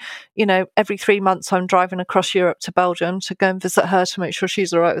 So, every 3 months I'm driving across Europe to Belgium to go and visit her to make sure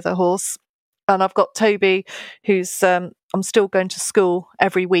she's all right with her horse. And I've got Toby, who's I'm still going to school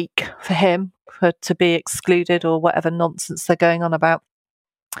every week for him to be excluded or whatever nonsense they're going on about.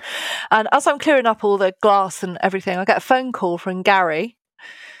 And as I'm clearing up all the glass and everything, I get a phone call from Gary.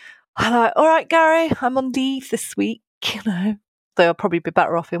 I'm like, all right, Gary, I'm on leave this week, so I'll probably be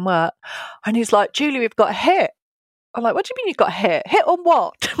better off in work. And he's like, Julie, we've got a hit. I'm like, what do you mean you've got a hit? Hit on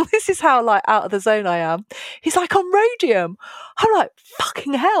what? This is how out of the zone I am. He's like, on rhodium. I'm like,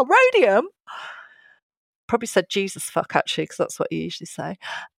 fucking hell, rhodium? Probably said Jesus fuck, actually, because that's what you usually say.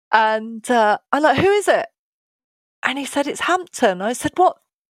 And I'm like, who is it? And he said, it's Hampton. I said, what?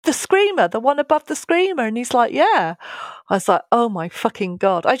 The screamer, the one above the screamer? And he's like, yeah. I was like, oh my fucking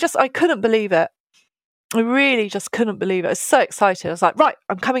God. I couldn't believe it. I really just couldn't believe it. I was so excited. I was like, right,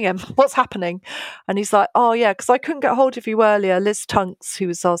 I'm coming in. What's happening? And he's like, oh yeah, because I couldn't get hold of you earlier. Liz Tunks, who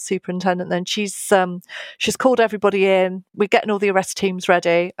was our superintendent then, she's called everybody in. We're getting all the arrest teams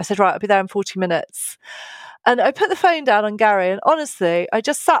ready. I said, right, I'll be there in 40 minutes. And I put the phone down on Gary, and honestly, I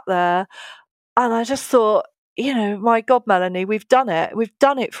just sat there and I just thought, my God, Melanie, we've done it. We've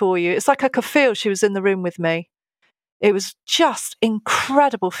done it for you. It's like I could feel she was in the room with me. It was just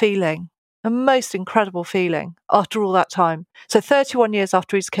incredible feeling. A most incredible feeling after all that time. So 31 years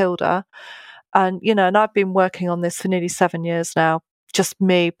after he's killed her. And, and I've been working on this for nearly 7 years now, just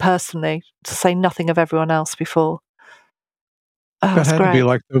me personally, to say nothing of everyone else before. Oh, that had great. to be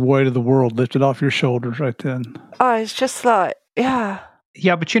like the weight of the world lifted off your shoulders right then. Oh, it's just like, yeah.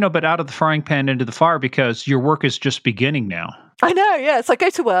 Yeah, but out of the frying pan into the fire because your work is just beginning now. I know, yeah. So I go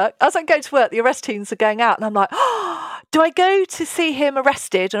to work. As I go to work, the arrest teams are going out and I'm like, oh, do I go to see him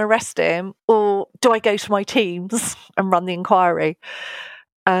arrested and arrest him, or do I go to my teams and run the inquiry?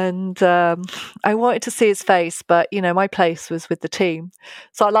 And I wanted to see his face, but, my place was with the team.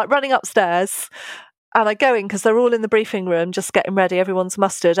 So I like running upstairs and I go in because they're all in the briefing room just getting ready. Everyone's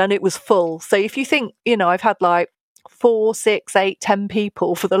mustered and it was full. So if you think, I've had like 4, 6, 8, 10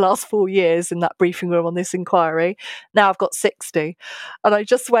 people for the last 4 years in that briefing room on this inquiry. Now I've got 60. And I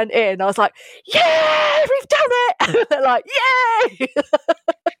just went in. I was like, yeah, we've done it. And they're like, yay.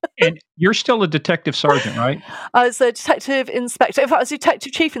 And you're still a detective sergeant, right? I was a detective inspector. In fact, I was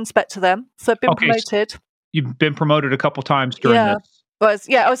detective chief inspector then. So I've been promoted. So you've been promoted a couple times during this.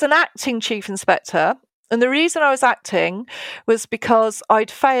 I was an acting chief inspector. And the reason I was acting was because I'd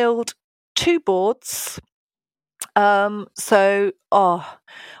failed 2 boards. I'd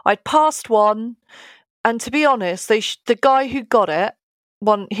passed one, and to be honest, the guy who got it,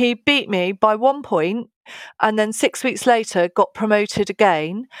 he beat me by 1 point, and then 6 weeks later got promoted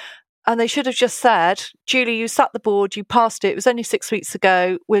again. And they should have just said, Julie, you sat the board, you passed it. It was only 6 weeks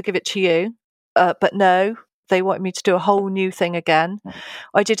ago. We'll give it to you. But no, they wanted me to do a whole new thing again.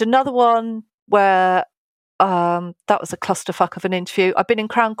 I did another one where That was a clusterfuck of an interview. I'd been in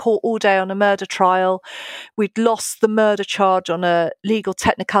Crown Court all day on a murder trial. We'd lost the murder charge on a legal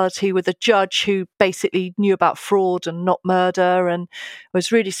technicality with a judge who basically knew about fraud and not murder, and I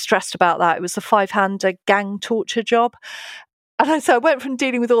was really stressed about that. It was a 5-hander gang torture job. And so I went from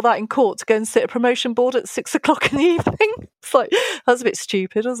dealing with all that in court to go and sit at a promotion board at 6 o'clock in the evening. It's like, that's a bit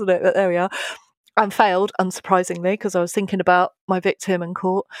stupid, wasn't it? But there we are. And failed, unsurprisingly, because I was thinking about my victim in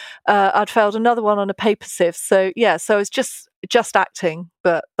court. I'd failed another one on a paper sieve. So I was just acting,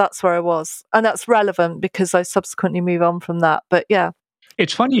 but that's where I was. And that's relevant because I subsequently move on from that. But yeah.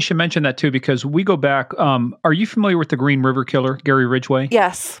 It's funny you should mention that too, because we go back. Are you familiar with the Green River Killer, Gary Ridgway?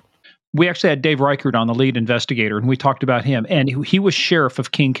 Yes. We actually had Dave Reichert on, the lead investigator, and we talked about him. And he was sheriff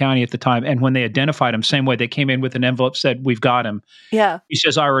of King County at the time. And when they identified him, same way, they came in with an envelope, said, "We've got him." Yeah. He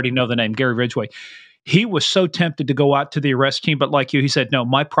says, "I already know the name, Gary Ridgway." He was so tempted to go out to the arrest team, but like you, he said, "No,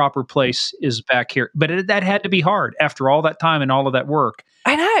 my proper place is back here." But that had to be hard after all that time and all of that work.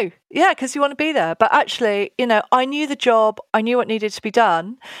 I know. Yeah, because you want to be there. But actually, I knew the job. I knew what needed to be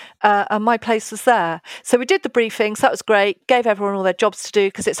done. And my place was there. So we did the briefings. That was great. Gave everyone all their jobs to do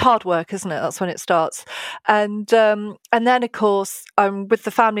because it's hard work, isn't it? That's when it starts. And then, of course, I'm with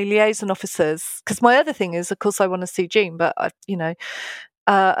the family liaison officers. Because my other thing is, of course, I want to see Jean. But,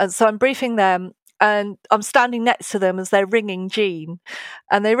 and so I'm briefing them. And I'm standing next to them as they're ringing Jean.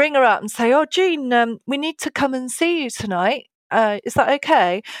 And they ring her up and say, "Oh, Jean, we need to come and see you tonight. Is that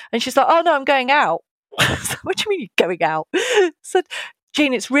okay?" And she's like, "Oh, no, I'm going out." So, "What do you mean you're going out?" I said,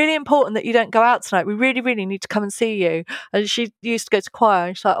 "Jean, it's really important that you don't go out tonight. We really, really need to come and see you." And she used to go to choir.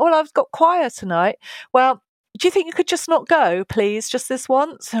 And she's like, "Oh, well, I've got choir tonight." "Well, do you think you could just not go, please, just this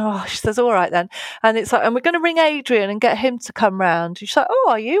once?" Oh, she says, "All right then." And it's like, "And we're going to ring Adrian and get him to come round." She's like, "Oh,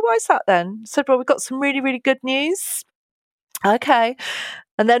 are you? Why is that then?" I said, "Well, we've got some really, really good news." Okay.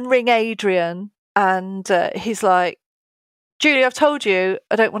 And then ring Adrian. And he's like, "Julie, I've told you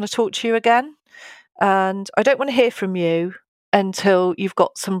I don't want to talk to you again. And I don't want to hear from you until you've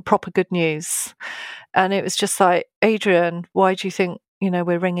got some proper good news." And it was just like, "Adrian, why do you think,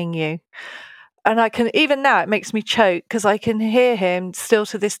 we're ringing you?" And I can, even now, it makes me choke because I can hear him still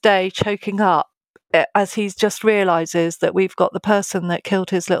to this day choking up as he just realizes that we've got the person that killed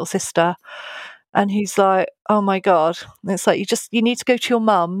his little sister. And he's like, "Oh my God." And it's like, you need to go to your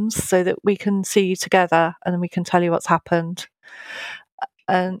mum's so that we can see you together and then we can tell you what's happened.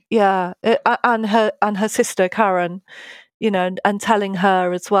 And yeah, and her sister, Karen, and telling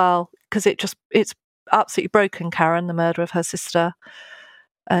her as well, because it's absolutely broken Karen, the murder of her sister.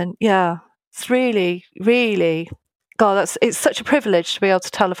 And yeah, it's really, really, God, it's such a privilege to be able to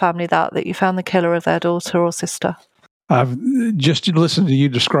tell a family that you found the killer of their daughter or sister. I've just listened to you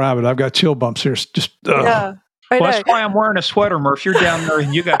describe it. I've got chill bumps here. Just yeah. Well, that's why I'm wearing a sweater, Murph. You're down there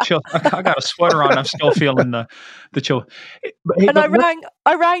and you got chill. I got a sweater on. I'm still feeling the chill. And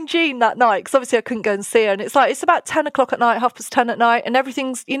I rang Jean that night because obviously I couldn't go and see her. And it's like, it's about 10 o'clock at night, 10:30 at night. And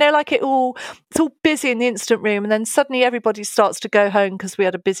everything's, like it's all busy in the instant room. And then suddenly everybody starts to go home because we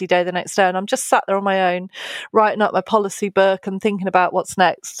had a busy day the next day. And I'm just sat there on my own, writing up my policy book and thinking about what's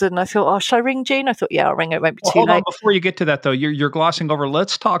next. And I thought, "Oh, should I ring Jean?" I thought, yeah, I'll ring her. It won't be too hold late. On, before you get to that though, you're glossing over.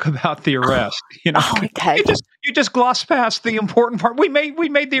 Let's talk about the arrest. Oh, okay. You just gloss past the important part. We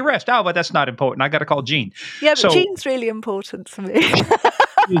made the arrest. Oh, but that's not important. I got to call Jean. Yeah, but Jean's really important to me.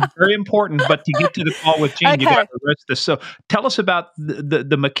 It's very important, but to get to the call with Jean, okay. You got to arrest this. So tell us about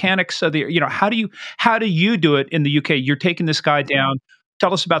the mechanics of the. How do you do it in the UK? You're taking this guy down.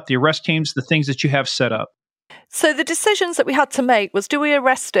 Tell us about the arrest teams, the things that you have set up. So the decisions that we had to make was, do we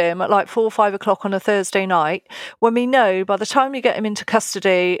arrest him at like 4 or 5 o'clock on a Thursday night when we know by the time we get him into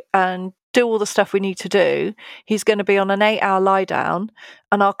custody and do all the stuff we need to do, he's going to be on an 8-hour lie down,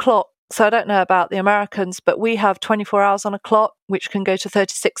 and our clock. So I don't know about the Americans, but we have 24 hours on a clock, which can go to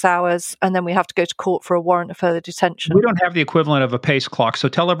 36 hours, and then we have to go to court for a warrant of further detention. We don't have the equivalent of a pace clock, so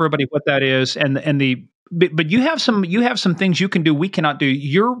tell everybody what that is, but you have some things you can do we cannot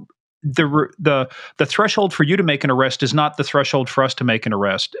do. The threshold for you to make an arrest is not the threshold for us to make an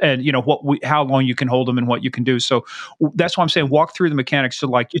arrest, and how long you can hold them and what you can do. So that's why I'm saying walk through the mechanics. So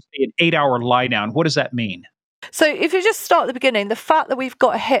like you say, an 8-hour lie down. What does that mean? So if you just start at the beginning, the fact that we've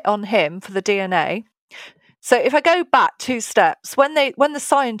got a hit on him for the DNA. So if I go back 2 steps, when the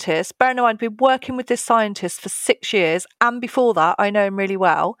scientist, bear in mind, I've been working with this scientist for 6 years, and before that, I know him really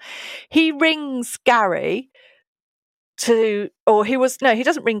well. He rings Gary he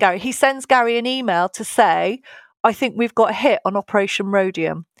doesn't ring Gary. He sends Gary an email to say, "I think we've got a hit on Operation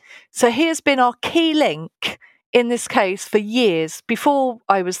Rhodium." So he has been our key link in this case for years, before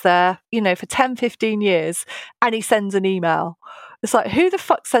I was there, for 10, 15 years, and he sends an email. It's like, who the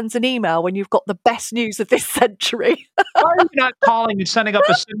fuck sends an email when you've got the best news of this century? Why are you not calling and sending up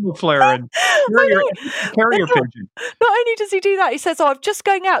a signal flare and carrier pigeon? Not only does he do that, he says, "Oh, I'm just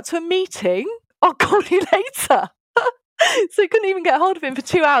going out to a meeting. I'll call you later." So he couldn't even get hold of him for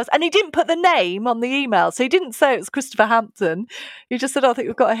 2 hours. And he didn't put the name on the email. So he didn't say it was Christopher Hampton. He just said, "Oh, I think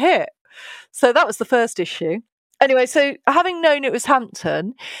we've got a hit." So that was the first issue. Anyway, so having known it was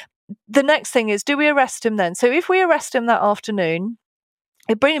Hampton, the next thing is, do we arrest him then? So if we arrest him that afternoon,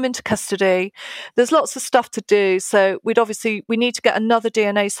 we bring him into custody. There's lots of stuff to do. So we need to get another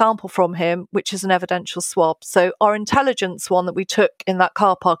DNA sample from him, which is an evidential swab. So our intelligence one that we took in that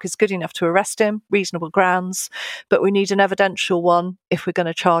car park is good enough to arrest him, reasonable grounds, but we need an evidential one if we're going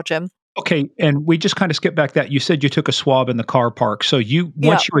to charge him. Okay, and we just kind of skip back that. You said you took a swab in the car park. So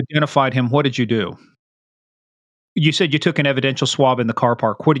once you identified him, what did you do? You said you took an evidential swab in the car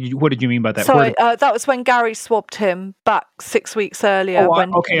park. What did you mean by that? Sorry, that was when Gary swabbed him back 6 weeks earlier. So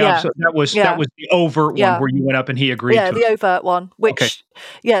that was the overt one where you went up and he agreed. Yeah, the overt one. Which,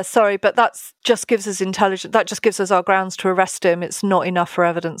 but that just gives us intelligence. That just gives us our grounds to arrest him. It's not enough for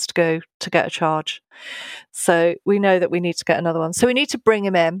evidence to go to get a charge. So we know that we need to get another one. So we need to bring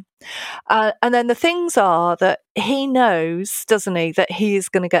him in, and then the things are that he knows, doesn't he, that he is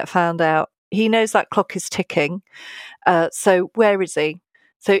going to get found out. He knows that clock is ticking. So where is he?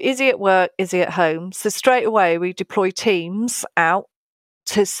 So is he at work? Is he at home? So straight away, we deploy teams out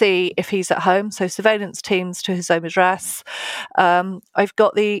to see if he's at home. So surveillance teams to his home address. I've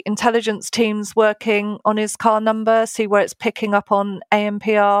got the intelligence teams working on his car number, see where it's picking up on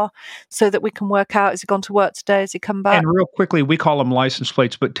ANPR, so that we can work out, has he gone to work today? Has he come back? And real quickly, we call them license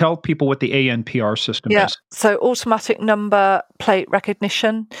plates, but tell people what the ANPR system is. So automatic number plate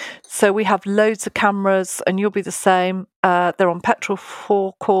recognition. So we have loads of cameras, and you'll be the same. They're on petrol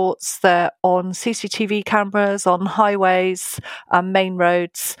forecourts, they're on CCTV cameras, on highways and main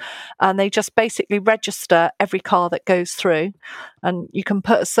roads, and they just basically register every car that goes through. And you can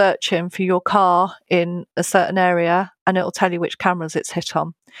put a search in for your car in a certain area, and it'll tell you which cameras it's hit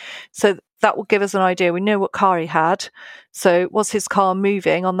on. So that will give us an idea. We know what car he had. So was his car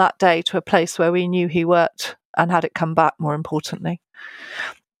moving on that day to a place where we knew he worked, and had it come back, more importantly?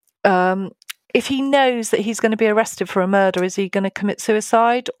 If he knows that he's going to be arrested for a murder, is he going to commit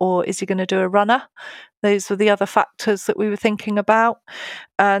suicide, or is he going to do a runner? Those were the other factors that we were thinking about.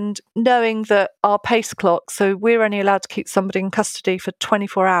 And knowing that our pace clock, so we're only allowed to keep somebody in custody for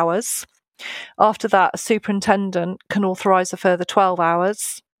 24 hours. After that, a superintendent can authorise a further 12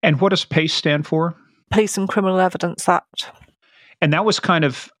 hours. And what does PACE stand for? Police and Criminal Evidence Act. And that was kind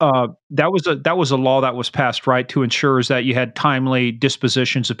of that was a law that was passed, right, to ensure that you had timely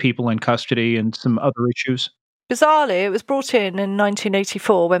dispositions of people in custody and some other issues. Bizarrely, it was brought in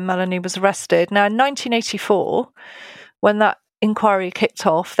 1984 when Melanie was arrested. Now, in 1984, when that inquiry kicked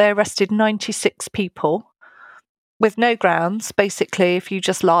off, they arrested 96 people with no grounds. Basically, if you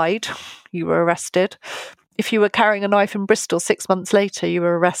just lied, you were arrested. If you were carrying a knife in Bristol 6 months later, you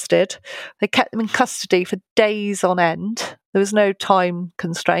were arrested. They kept them in custody for days on end. There was no time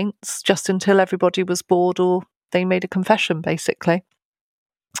constraints, just until everybody was bored or they made a confession, basically.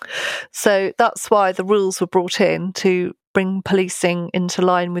 So that's why the rules were brought in, to bring policing into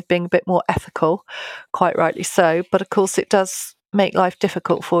line with being a bit more ethical, quite rightly so. But of course, it does make life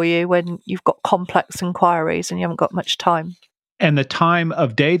difficult for you when you've got complex inquiries and you haven't got much time. And the time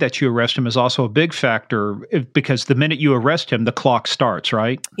of day that you arrest him is also a big factor, because the minute you arrest him, the clock starts,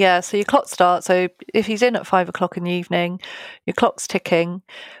 right? Yeah, so your clock starts. So if he's in at 5 o'clock in the evening, your clock's ticking.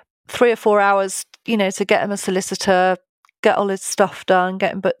 3 or 4 hours, to get him a solicitor, get all his stuff done,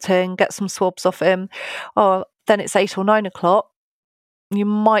 get him booked in, get some swabs off him. Oh, then it's 8 or 9 o'clock. You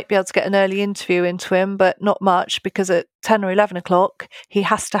might be able to get an early interview into him, but not much, because at 10 or 11 o'clock, he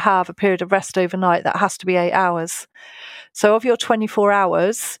has to have a period of rest overnight. That has to be 8 hours. So of your 24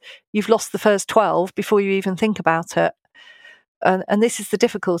 hours, you've lost the first 12 before you even think about it. And this is the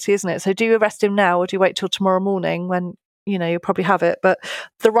difficulty, isn't it? So do you arrest him now, or do you wait till tomorrow morning when, you'll probably have it? But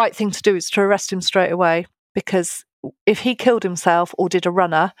the right thing to do is to arrest him straight away, because if he killed himself or did a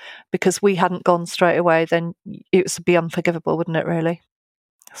runner because we hadn't gone straight away, then it would be unforgivable, wouldn't it, really?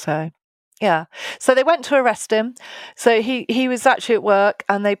 So, yeah. So they went to arrest him. So he was actually at work,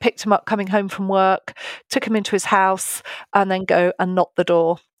 and they picked him up coming home from work, took him into his house, and then go and knock the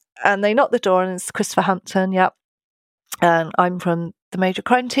door. And they knocked the door, and it's Christopher Hampton, yep. And I'm from the Major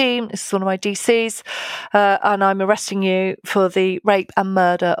Crime Team. This is one of my DCs. And I'm arresting you for the rape and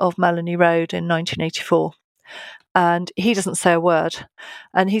murder of Melanie Road in 1984. And he doesn't say a word.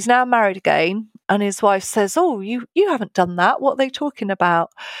 And he's now married again. And his wife says, "Oh, you haven't done that. What are they talking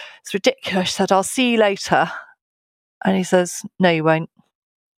about?" It's ridiculous. She said, "I'll see you later." And he says, no, you won't.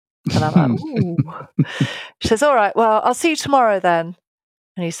 And I'm like, ooh. She says, all right, well, I'll see you tomorrow then.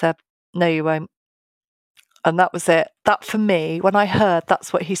 And he said, no, you won't. And that was it. That for me, when I heard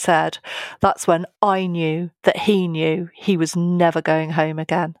that's what he said, that's when I knew that he knew he was never going home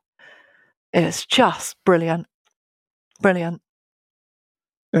again. It was just brilliant. Brilliant.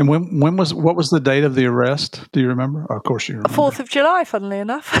 And what was the date of the arrest? Do you remember? Oh, of course you remember. 4th of July, funnily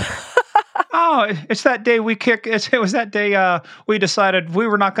enough. Oh, it's that day it was that day we decided we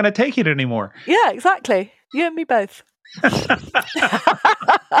were not going to take it anymore. Yeah, exactly. You and me both.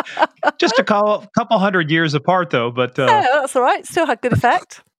 Just a couple hundred years apart, though. But yeah, that's all right. Still had good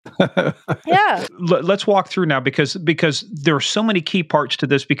effect. Yeah. Let's walk through now because there are so many key parts to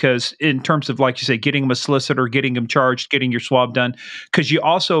this. Because in terms of, like you say, getting him a solicitor, getting him charged, getting your swab done. Because you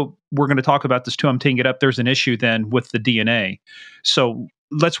also, we're going to talk about this too. I'm teeing it up. There's an issue then with the DNA. So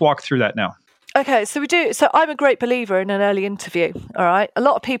let's walk through that now. Okay, so I'm a great believer in an early interview, all right? A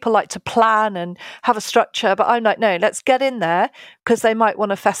lot of people like to plan and have a structure, but I'm like, no, let's get in there because they might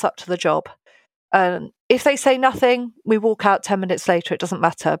want to fess up to the job. And if they say nothing, we walk out 10 minutes later, it doesn't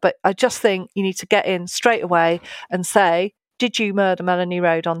matter. But I just think you need to get in straight away and say, did you murder Melanie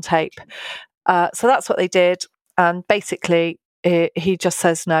Rode on tape? So that's what they did. And basically, he just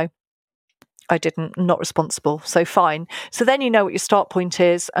says no. I didn't, I'm not responsible. So fine. So then you know what your start point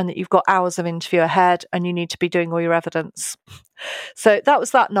is and that you've got hours of interview ahead and you need to be doing all your evidence. So that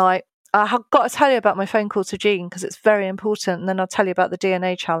was that night. I've got to tell you about my phone call to Jean because it's very important. And then I'll tell you about the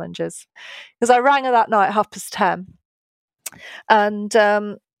DNA challenges. Because I rang her that night at 10:30. And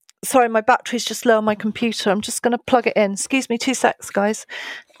sorry, my battery's just low on my computer. I'm just going to plug it in. Excuse me, 2 secs, guys.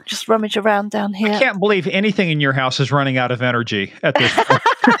 Just rummage around down here. I can't believe anything in your house is running out of energy at this point.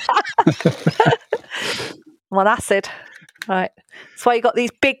 I'm on acid. Right. That's why you got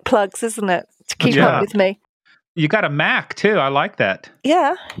these big plugs, isn't it? To keep up with me. You got a Mac too. I like that.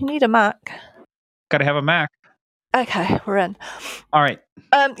 Yeah, you need a Mac. Got to have a Mac. Okay, we're in. All right.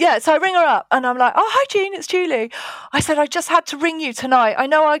 So I ring her up and I'm like, oh, hi, Jean, it's Julie. I said, I just had to ring you tonight. I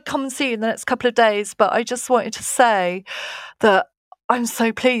know I'd come and see you in the next couple of days, but I just wanted to say that I'm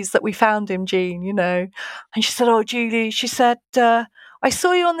so pleased that we found him, Jean, you know. And she said, oh, Julie, she said, I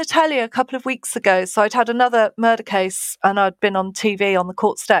saw you on the telly a couple of weeks ago. So I'd had another murder case and I'd been on TV on the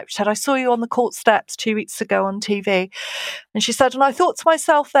court steps. She said, I saw you on the court steps 2 weeks ago on TV. And she said, and I thought to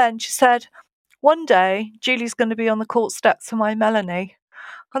myself then, she said, one day Julie's going to be on the court steps for my Melanie.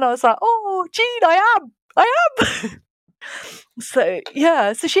 And I was like, oh, Jean, I am.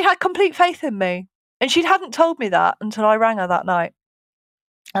 So she had complete faith in me. And she hadn't told me that until I rang her that night.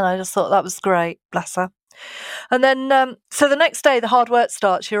 And I just thought that was great, bless her. And then, so the next day, the hard work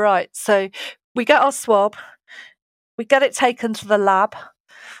starts, you're right. So we get our swab, we get it taken to the lab.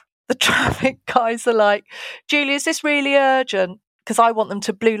 The traffic guys are like, Julie, is this really urgent? Because I want them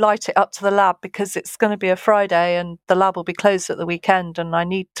to blue light it up to the lab because it's going to be a Friday and the lab will be closed at the weekend and I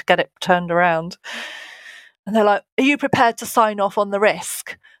need to get it turned around. And they're like, are you prepared to sign off on the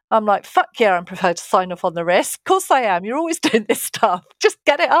risk? I'm like, fuck yeah, I'm prepared to sign off on the risk. Of course I am. You're always doing this stuff. Just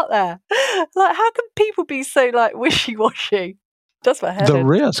get it out there. Like, how can people be so like wishy-washy? That's my head. The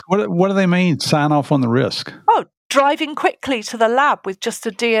risk. What do they mean? Sign off on the risk? Oh, driving quickly to the lab with just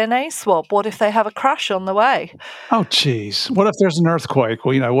a DNA swab. What if they have a crash on the way? Oh, geez. What if there's an earthquake?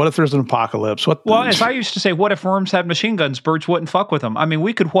 Well, you know, what if there's an apocalypse? Well, as I used to say, what if worms had machine guns? Birds wouldn't fuck with them. I mean,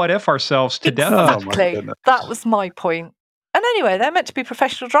 we could what if ourselves to death. Exactly. That was my point. And anyway, they're meant to be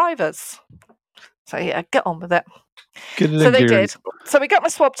professional drivers. So yeah, get on with it. So they did. So we got my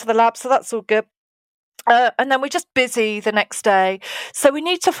swab to the lab, so that's all good. And then we're just busy the next day. So we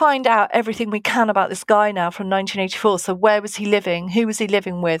need to find out everything we can about this guy now from 1984. So where was he living? Who was he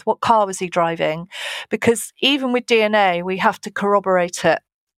living with? What car was he driving? Because even with DNA, we have to corroborate it.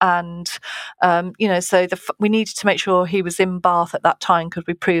 And, so we needed to make sure he was in Bath at that time. Could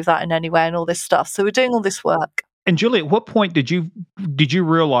we prove that in any way and all this stuff? So we're doing all this work. And Julie, at what point did you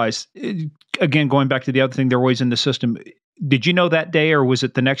realize, again, going back to the other thing, they're always in the system, did you know that day or was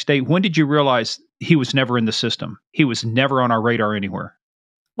it the next day? When did you realize he was never in the system? He was never on our radar anywhere.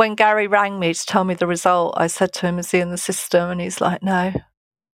 When Gary rang me to tell me the result, I said to him, is he in the system? And he's like, no.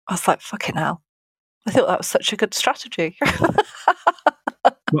 I was like, fucking hell. I thought that was such a good strategy.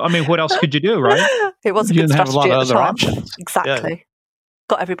 Well, I mean, what else could you do, right? It was a good strategy have a lot at of the other time. options. Exactly. Yeah.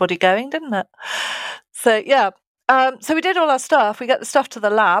 Got everybody going, didn't it? So, yeah. So we did all our stuff. We get the stuff to the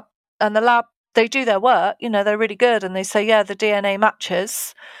lab, and the lab, they do their work. You know, they're really good. And they say, yeah, the DNA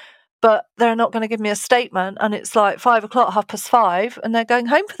matches, but they're not going to give me a statement. And it's like 5 o'clock, 5:30, and they're going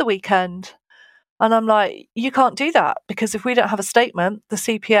home for the weekend. And I'm like, you can't do that because if we don't have a statement, the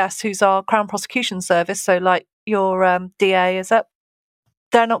CPS, who's our Crown Prosecution Service, so like, your DA is that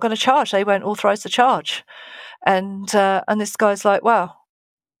they're not going to charge. They won't authorise the charge. And this guy's like, wow,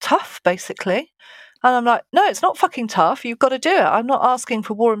 tough, basically. And I'm like, no, it's not fucking tough. You've got to do it. I'm not asking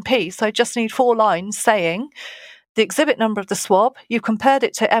for war and peace. I just need 4 lines saying the exhibit number of the swab. You compared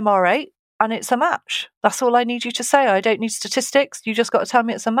it to MR8 and it's a match. That's all I need you to say. I don't need statistics. You just got to tell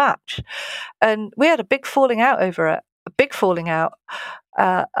me it's a match. And we had a big falling out over it, a big falling out.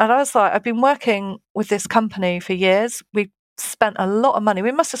 And I was like, I've been working with this company for years. We spent a lot of money.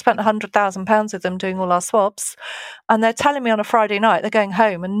 We must have spent £100,000 with them doing all our swabs. And they're telling me on a Friday night they're going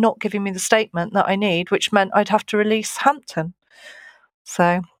home and not giving me the statement that I need, which meant I'd have to release Hampton.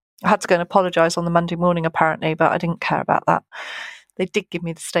 So I had to go and apologise on the Monday morning, apparently, but I didn't care about that. They did give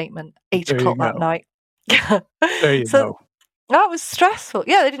me the statement 8 o'clock that night. There you go. That was stressful.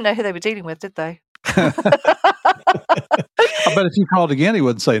 Yeah, they didn't know who they were dealing with, did they? I bet if you called again, he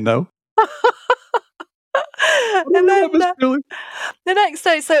wouldn't say no. And then the next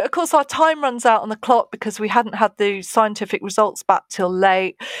day, so of course our time runs out on the clock because we hadn't had the scientific results back till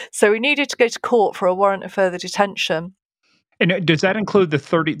late. So we needed to go to court for a warrant of further detention. And does that include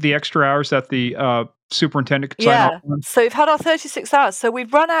the extra hours that the superintendent could sign off on? So we've had our 36 hours. So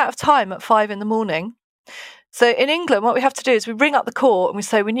we've run out of time at 5 a.m. So in England, what we have to do is we ring up the court and we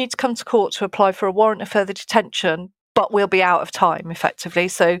say we need to come to court to apply for a warrant of further detention, but we'll be out of time effectively.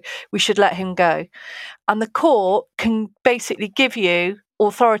 So we should let him go. And the court can basically give you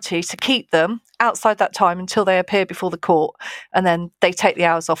authority to keep them outside that time until they appear before the court. And then they take the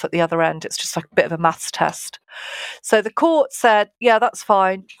hours off at the other end. It's just like a bit of a maths test. So the court said, yeah, that's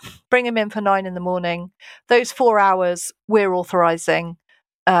fine. Bring him in for 9 a.m. Those 4 hours we're authorising.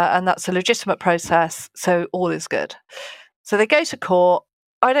 And that's a legitimate process. So all is good. So they go to court.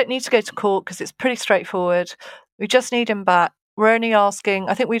 I don't need to go to court because it's pretty straightforward. We just need him back. We're only asking,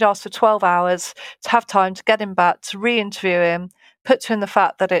 I think we'd asked for 12 hours to have time to get him back, to re-interview him, put to him the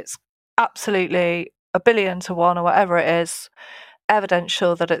fact that it's absolutely 1,000,000,000 to 1 or whatever it is,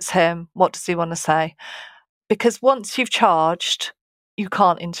 evidential that it's him. What does he want to say? Because once you've charged, you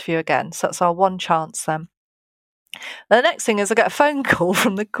can't interview again. So that's our one chance then. The next thing is I get a phone call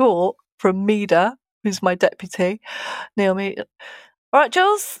from the court from Mida, who's my deputy, Neil Mida. All right,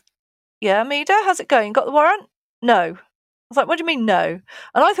 Jules? Yeah, Mida, how's it going? Got the warrant? No. I was like, what do you mean no? And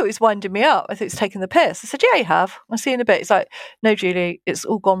I thought he was winding me up. I thought he was taking the piss. I said, yeah, you have. I'll see you in a bit. He's like, no, Julie, it's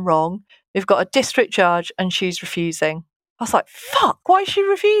all gone wrong. We've got a district judge and she's refusing. I was like, fuck, why is she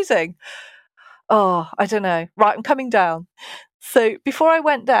refusing? Oh, I don't know. Right, I'm coming down. So before I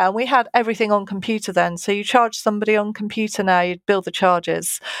went down, we had everything on computer then. So you charge somebody on computer now, you'd bill the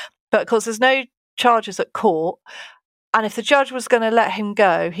charges. But of course, there's no charges at court. And if the judge was going to let him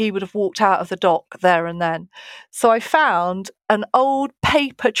go, he would have walked out of the dock there and then. So I found an old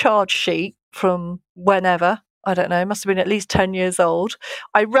paper charge sheet from whenever. I don't know, must have been at least 10 years old.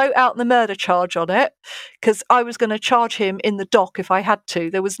 I wrote out the murder charge on it because I was going to charge him in the dock if I had to.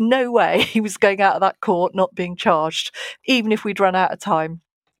 There was no way he was going out of that court not being charged, even if we'd run out of time.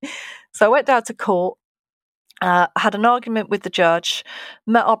 So I went down to court, had an argument with the judge,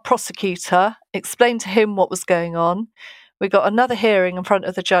 met our prosecutor, explained to him what was going on. We got another hearing in front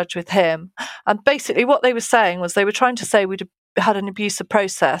of the judge with him. And basically what they were saying was they were trying to say we'd had an abusive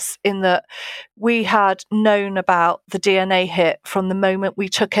process in that we had known about the DNA hit from the moment we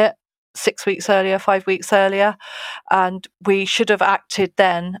took it 6 weeks earlier, 5 weeks earlier, and we should have acted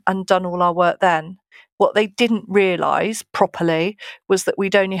then and done all our work then. What they didn't realise properly was that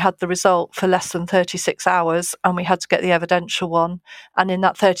we'd only had the result for less than 36 hours and we had to get the evidential one. And in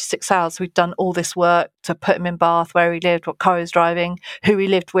that 36 hours, we'd done all this work to put him in Bath, where he lived, what car he was driving, who he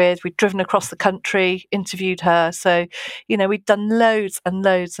lived with. We'd driven across the country, interviewed her. So, you know, we'd done loads and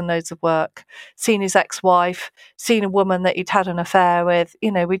loads and loads of work, seen his ex-wife, seen a woman that he'd had an affair with.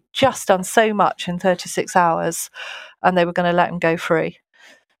 You know, we'd just done so much in 36 hours and they were going to let him go free.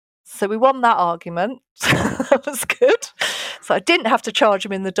 So we won that argument. That was good. So I didn't have to charge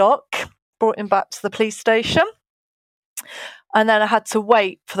him in the dock, brought him back to the police station. And then I had to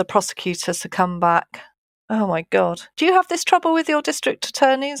wait for the prosecutors to come back. Oh my God. Do you have this trouble with your district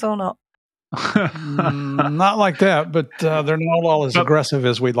attorneys or not? Not like that, but they're not all as aggressive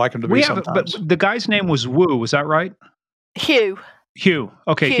as we'd like them to be sometimes. But the guy's name was Wu, was that right? Hugh.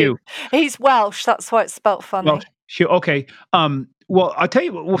 Okay, Hugh. He's Welsh, that's why it's spelt funny. Well, Hugh, okay. Well, I'll tell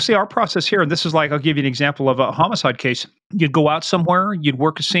you, we'll see our process here. And this is like, I'll give you an example of a homicide case. You'd go out somewhere, you'd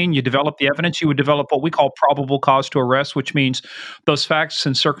work a scene, you develop the evidence, you would develop what we call probable cause to arrest, which means those facts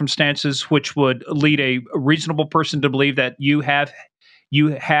and circumstances which would lead a reasonable person to believe that you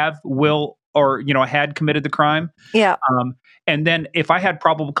will or, had committed the crime. Yeah. And then if I had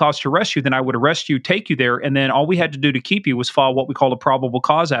probable cause to arrest you, then I would arrest you, take you there, and then all we had to do to keep you was file what we call a probable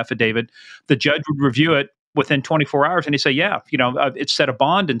cause affidavit. The judge would review it within 24 hours, and he'd say, yeah, it's set a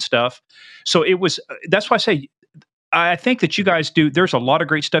bond and stuff. So it was, that's why I say, I think that you guys do, there's a lot of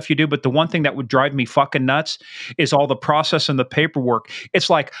great stuff you do, but the one thing that would drive me fucking nuts is all the process and the paperwork. It's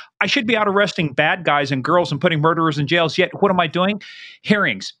like, I should be out arresting bad guys and girls and putting murderers in jails, yet what am I doing?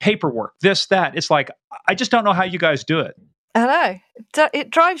 Hearings, paperwork, this, that. It's like, I just don't know how you guys do it. I know. It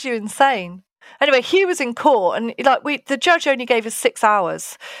drives you insane. Anyway, Hugh was in court, and the judge only gave us 6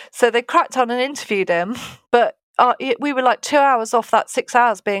 hours. So they cracked on and interviewed him, but we were like 2 hours off that 6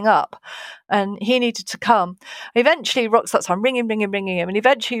 hours being up, and he needed to come. Eventually, he rocks up. So I'm ringing him, and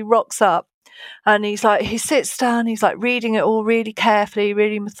eventually he rocks up, and he sits down. He's like reading it all really carefully,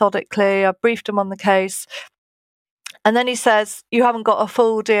 really methodically. I briefed him on the case, and then he says, "You haven't got a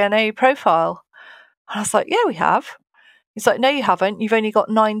full DNA profile." And I was like, "Yeah, we have." He's like, "No, you haven't. You've only got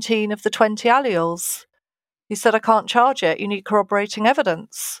 19 of the 20 alleles." He said, "I can't charge it. You need corroborating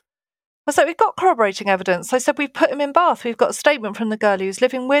evidence." I was like, "We've got corroborating evidence." I said, "We've put him in Bath. We've got a statement from the girl he was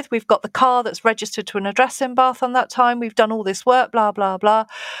living with. We've got the car that's registered to an address in Bath on that time. We've done all this work, blah, blah, blah."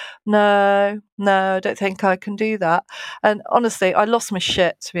 No, I don't think I can do that. And honestly, I lost my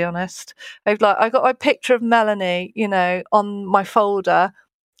shit, to be honest. I got my picture of Melanie, on my folder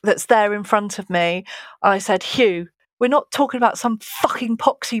that's there in front of me. I said, "Hugh, we're not talking about some fucking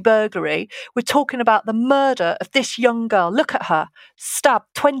poxy burglary. We're talking about the murder of this young girl. Look at her.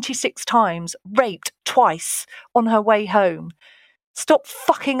 Stabbed 26 times, raped twice on her way home. Stop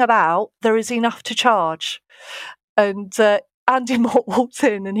fucking about. There is enough to charge." And Andy Mott walks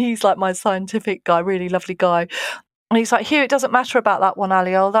in, and he's like my scientific guy, really lovely guy. And he's like, "Hugh, it doesn't matter about that one,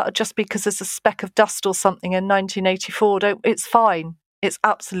 Aliole. That would just be because there's a speck of dust or something in 1984. It's fine. It's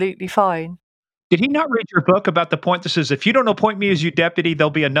absolutely fine." Did he not read your book about the point that says, if you don't appoint me as your deputy, there'll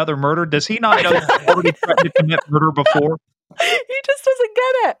be another murder? Does he not know you've already threatened to commit murder before? He just doesn't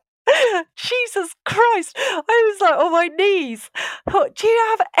get it. Jesus Christ. I was like on my knees. Do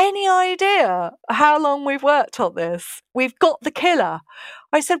you have any idea how long we've worked on this? We've got the killer.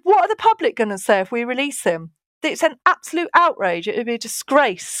 I said, what are the public going to say if we release him? It's an absolute outrage. It would be a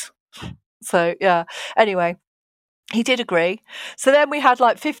disgrace. So, yeah. Anyway. He did agree. So then we had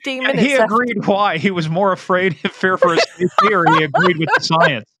like 15 minutes He agreed left. Why? He was more afraid and fear for his safety, or he agreed with the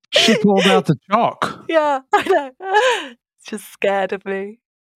science? She pulled out the chalk. Yeah, I know. Just scared of me.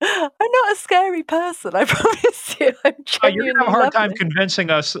 I'm not a scary person, I promise you. I'm genuinely You're going to have a hard time convincing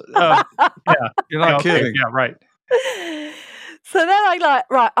us. Yeah. You're not kidding. Yeah, right. So then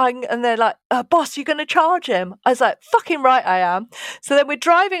and they're like, "Boss, you're going to charge him?" I was like, "Fucking right I am." So then we're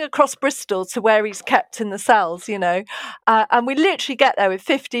driving across Bristol to where he's kept in the cells, and we literally get there with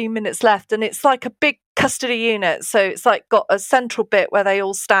 15 minutes left, and it's like a big custody unit. So it's like got a central bit where they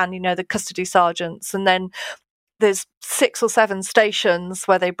all stand, the custody sergeants, and then there's 6 or 7 stations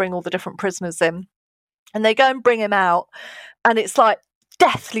where they bring all the different prisoners in, and they go and bring him out, and it's like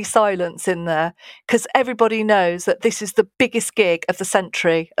deathly silence in there because everybody knows that this is the biggest gig of the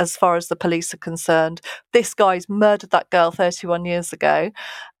century as far as the police are concerned. This guy's murdered that girl 31 years ago,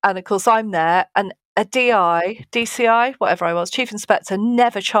 and of course I'm there, and a DCI, whatever I was, Chief Inspector,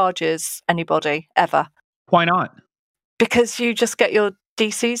 never charges anybody ever. Why not? Because you just get your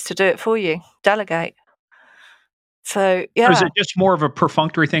DCs to do it for you, delegate. So yeah. Or is it just more of a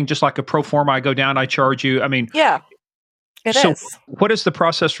perfunctory thing, just like a pro forma? I go down, I charge you. I mean, yeah. It is. What is the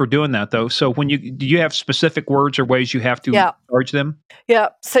process for doing that, though? So do you have specific words or ways you have to charge them? Yeah.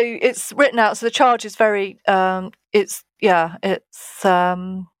 So it's written out. So the charge is very. The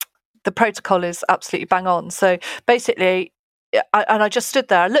protocol is absolutely bang on. So basically, I just stood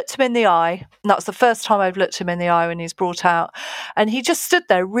there. I looked him in the eye, and that was the first time I've looked him in the eye when he's brought out, and he just stood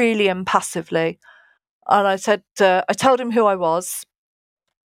there really impassively. And I said, I told him who I was.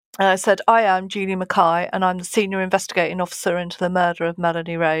 And I said, "I am Julie Mackay, and I'm the senior investigating officer into the murder of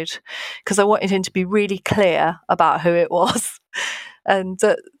Melanie Road," because I wanted him to be really clear about who it was. And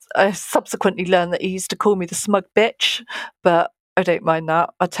I subsequently learned that he used to call me the smug bitch, but I don't mind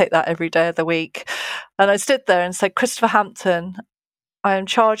that. I take that every day of the week. And I stood there and said, "Christopher Hampton, I am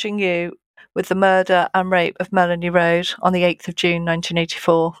charging you with the murder and rape of Melanie Road on the 8th of June,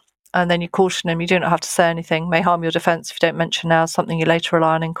 1984. And then you caution him, you do not have to say anything, may harm your defence if you don't mention now, something you later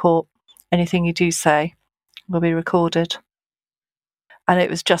rely on in court. Anything you do say will be recorded." And it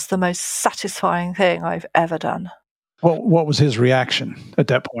was just the most satisfying thing I've ever done. Well, what was his reaction at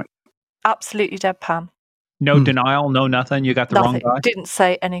that point? Absolutely deadpan. No denial, no nothing. You got the wrong guy. Didn't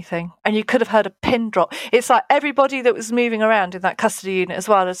say anything. And you could have heard a pin drop. It's like everybody that was moving around in that custody unit as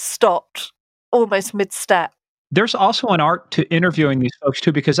well has stopped almost mid-step. There's also an art to interviewing these folks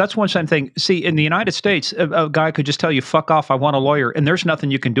too, because that's one same thing. See, in the United States, a guy could just tell you, fuck off, I want a lawyer, and there's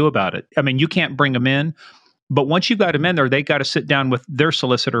nothing you can do about it. I mean, you can't bring them in, but once you got them in there, they got to sit down with their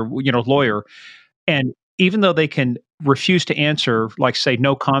solicitor, lawyer. And even though they can refuse to answer, like say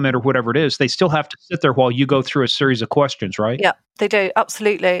no comment or whatever it is, they still have to sit there while you go through a series of questions, right? Yeah, they do.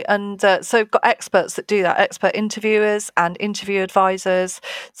 Absolutely. And so we've got experts that do that, expert interviewers and interview advisors.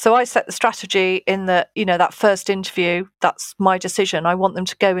 So I set the strategy in that, that first interview, that's my decision. I want them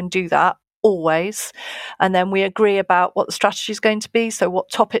to go and do that always. And then we agree about what the strategy is going to be. So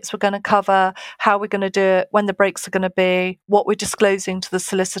what topics we're going to cover, how we're going to do it, when the breaks are going to be, what we're disclosing to the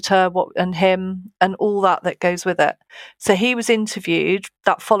solicitor, and him, and all that goes with it. So he was interviewed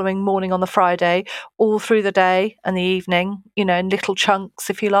that following morning on the Friday, all through the day and the evening, in little chunks,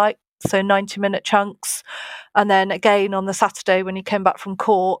 if you like. So 90-minute chunks. And then again on the Saturday when he came back from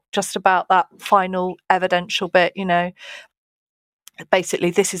court, just about that final evidential bit, basically,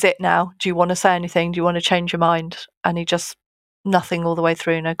 this is it now. Do you want to say anything? Do you want to change your mind? And he just nothing all the way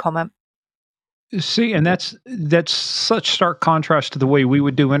through, no comment. See, and that's such stark contrast to the way we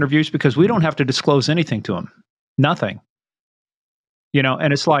would do interviews, because we don't have to disclose anything to him. Nothing.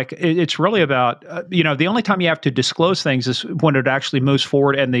 And it's like, it's really about, the only time you have to disclose things is when it actually moves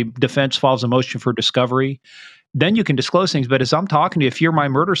forward and the defense files a motion for discovery. Then you can disclose things. But as I'm talking to you, if you're my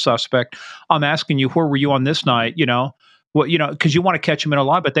murder suspect, I'm asking you, where were you on this night? Because you want to catch them in a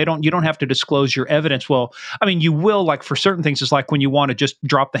lie, but you don't have to disclose your evidence. Well, I mean, you will, like for certain things, it's like when you want to just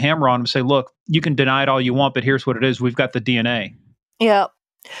drop the hammer on them and say, look, you can deny it all you want, but here's what it is. We've got the DNA. Yeah.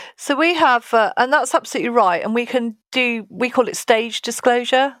 So we have, and that's absolutely right. And we call it stage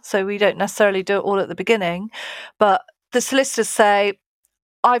disclosure. So we don't necessarily do it all at the beginning, but the solicitors say,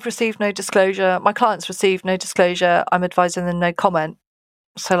 I've received no disclosure. My client's received no disclosure. I'm advising them no comment.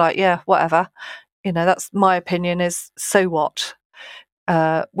 So yeah, whatever. That's my opinion is, so what?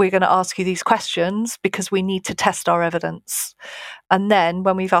 We're going to ask you these questions because we need to test our evidence. And then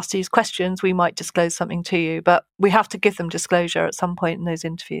when we've asked these questions, we might disclose something to you, but we have to give them disclosure at some point in those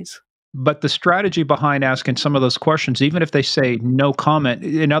interviews. But the strategy behind asking some of those questions, even if they say no comment,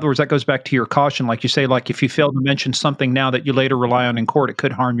 in other words, that goes back to your caution. Like you say, like if you fail to mention something now that you later rely on in court, it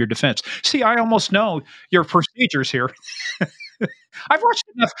could harm your defense. See, I almost know your procedures here. I've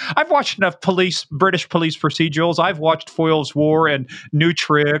watched enough British police procedurals. I've watched Foyle's War and New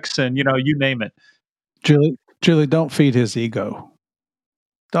Tricks and, you name it. Julie, don't feed his ego.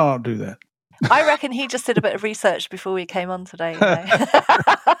 Don't do that. I reckon he just did a bit of research before we came on today.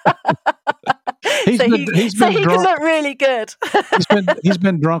 He can look really good. he's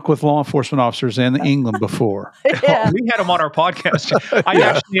been drunk with law enforcement officers in England before. Yeah. We had him on our podcast.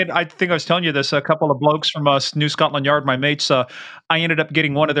 I think I was telling you this. A couple of blokes from New Scotland Yard, my mates. I ended up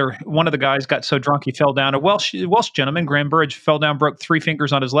getting one of the guys got so drunk he fell down. A Welsh gentleman, Graham Burridge, fell down, broke 3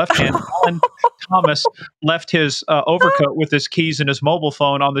 fingers on his left hand. Alan Thomas left his overcoat with his keys and his mobile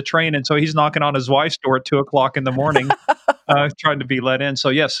phone on the train, and so he's knocking on his wife's door at 2:00 in the morning, trying to be let in. So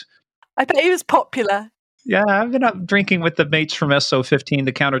yes. I bet he was popular. Yeah, I've been out drinking with the mates from SO15,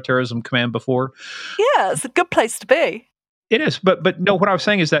 the Counterterrorism Command, before. Yeah, it's a good place to be. It is, but no, what I was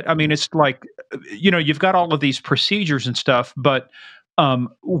saying is that, I mean, it's like, you've got all of these procedures and stuff, but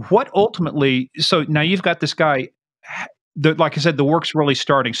what ultimately, so now you've got this guy, like I said, the work's really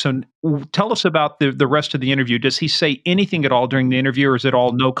starting. So tell us about the rest of the interview. Does he say anything at all during the interview, or is it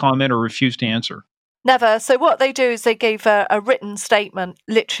all no comment or refuse to answer? Never. So what they do is they gave a written statement,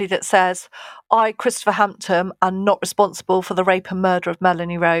 literally, that says, I, Christopher Hampton, am not responsible for the rape and murder of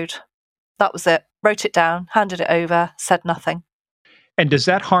Melanie Road. That was it. Wrote it down, handed it over, said nothing. And does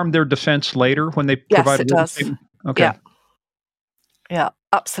that harm their defense later when they provide a written statement? Okay. Yeah,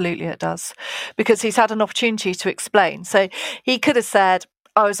 absolutely it does. Because he's had an opportunity to explain. So he could have said,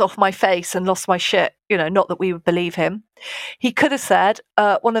 I was off my face and lost my shit, not that we would believe him. He could have said,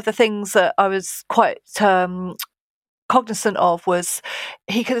 one of the things that I was quite cognizant of was,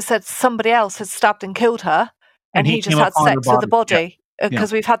 he could have said somebody else had stabbed and killed her, and he just had sex with the body.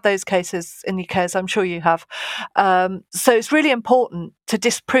 Because we've had those cases in the UK, as I'm sure you have. So it's really important to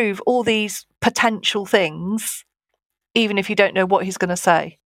disprove all these potential things, even if you don't know what he's going to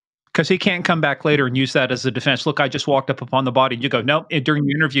say. Because he can't come back later and use that as a defense. Look, I just walked up upon the body. And you go, no, during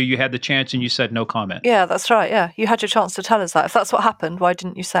the interview, you had the chance and you said no comment. Yeah, that's right. Yeah, you had your chance to tell us that. If that's what happened, why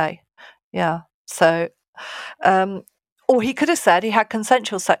didn't you say? Yeah. So, or he could have said he had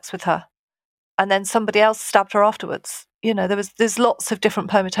consensual sex with her and then somebody else stabbed her afterwards. There's lots of different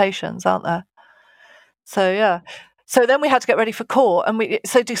permutations, aren't there? So, yeah. So then we had to get ready for court, and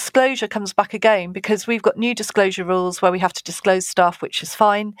so disclosure comes back again, because we've got new disclosure rules where we have to disclose stuff, which is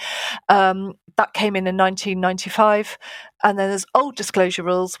fine. That came in 1995, and then there's old disclosure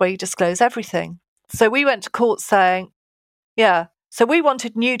rules where you disclose everything. So we went to court saying, so we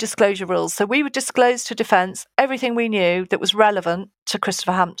wanted new disclosure rules. So we would disclose to defence everything we knew that was relevant to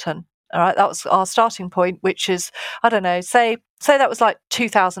Christopher Hampton. All right, that was our starting point, which is, I don't know, say that was like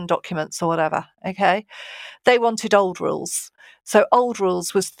 2,000 documents or whatever, okay? They wanted old rules. So old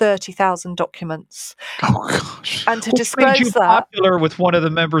rules was 30,000 documents. Oh, gosh. And to Which disclose made you that, popular with one of the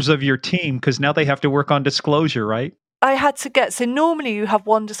members of your team, because now they have to work on disclosure, right? I had to get, so normally you have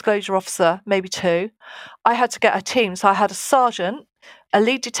one disclosure officer, maybe two. I had to get a team. So I had a sergeant, a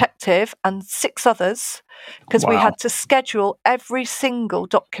lead detective, and 6 others, because we had to schedule every single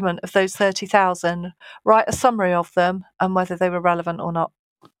document of those 30,000, write a summary of them, and whether they were relevant or not.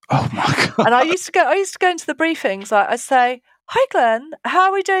 Oh my God. And I used to go into the briefings. I'd say, "Hi Glenn, how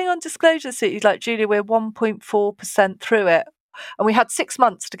are we doing on disclosure?" So he's like, "Julia, we're 1.4% through it." And we had 6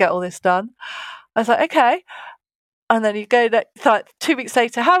 months to get all this done. I was like, "Okay." And then you go like 2 weeks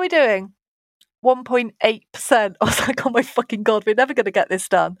later, "How are we doing?" 1.8%. I was like, "Oh my fucking God, we're never going to get this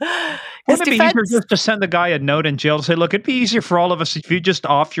done." Wouldn't it be easier just to send the guy a note in jail to say, look, it'd be easier for all of us if you just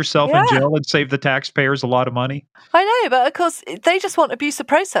off yourself in jail and save the taxpayers a lot of money? I know, but of course, they just want abuse of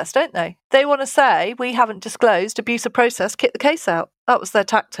process, don't they? They want to say, we haven't disclosed, abuse of process, kick the case out. That was their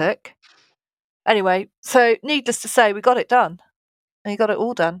tactic. Anyway, so needless to say, we got it done. And you got it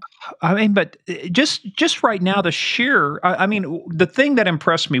all done. I mean, but just right now, the thing that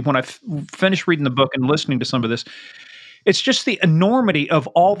impressed me when I finished reading the book and listening to some of this, it's just the enormity of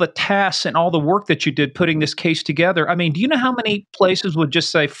all the tasks and all the work that you did putting this case together. I mean, do you know how many places would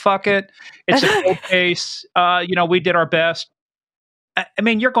just say, fuck it, it's a cold case, we did our best. I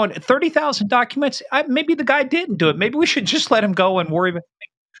mean, you're going 30,000 documents. Maybe the guy didn't do it. Maybe we should just let him go and worry about it.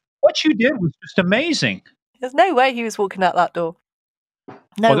 What you did was just amazing. There's no way he was walking out that door.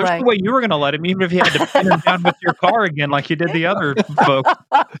 There's no way you were going to let him, even if you had to pin him down with your car again like you did the other folks.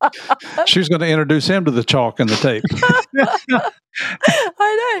 She was going to introduce him to the chalk and the tape. I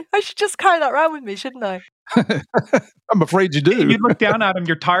know. I should just carry that around with me, shouldn't I? I'm afraid you do. You look down at him,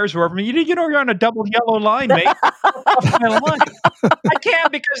 your tires were over me. You know you're on a double yellow line, mate. I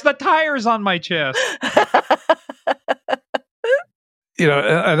can't because the tire's on my chest.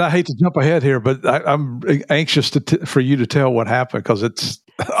 And I hate to jump ahead here, but I'm anxious for you to tell what happened, because it's.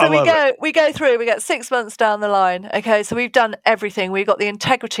 So we go through. We get 6 months down the line. Okay, so we've done everything. We got the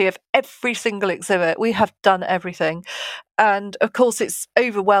integrity of every single exhibit. We have done everything, and of course, it's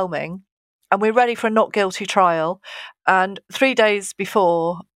overwhelming. And we're ready for a not guilty trial. And 3 days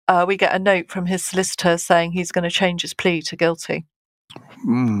before, we get a note from his solicitor saying he's going to change his plea to guilty.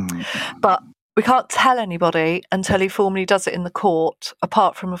 But we can't tell anybody until he formally does it in the court,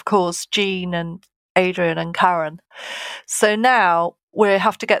 apart from, of course, Jean and Adrian and Karen. So now we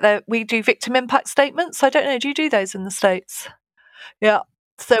have to get there. We do victim impact statements. I don't know, do you do those in the States? Yeah.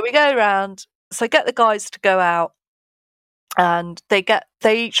 So we go around, so get the guys to go out, and they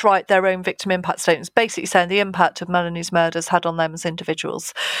each write their own victim impact statements, basically saying the impact of Melanie's murders had on them as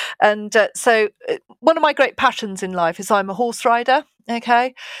individuals. And so one of my great passions in life is I'm a horse rider.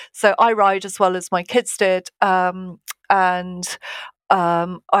 Okay, so I ride as well as my kids did, and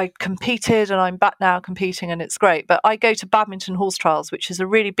I competed, and I'm back now competing, and it's great. But I go to badminton horse trials, which is a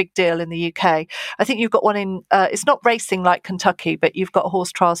really big deal in the UK. I think you've got one in, it's not racing like Kentucky, but you've got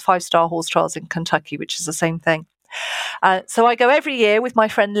horse trials, 5-star horse trials in Kentucky, which is the same thing. So I go every year with my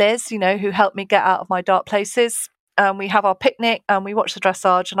friend Liz, who helped me get out of my dark places. We have our picnic and we watch the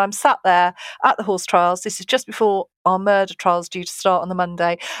dressage, and I'm sat there at the horse trials. This is just before our murder trials due to start on the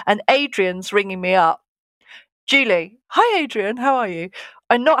Monday, and Adrian's ringing me up. Julie, hi Adrian, how are you?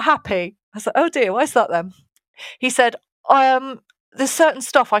 I'm not happy. I was like, oh dear, why's that then? He said, there's certain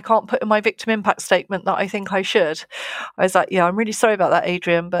stuff I can't put in my victim impact statement that I think I should. I was like, yeah, I'm really sorry about that,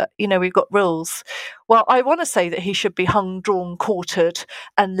 Adrian, but, we've got rules. Well, I want to say that he should be hung, drawn, quartered,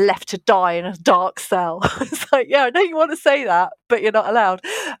 and left to die in a dark cell. It's like, yeah, I know you want to say that, but you're not allowed.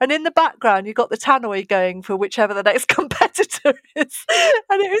 And in the background, you've got the tannoy going for whichever the next competitor is.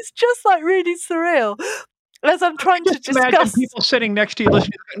 And it was just like really surreal. As I'm trying to discuss, imagine people sitting next to you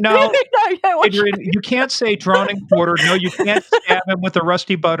listening. No, Adrian, you can't say drawn and quartered. No, you can't stab him with a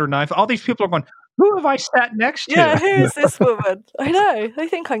rusty butter knife. All these people are going, who have I sat next to? Yeah, who is this woman? I know. They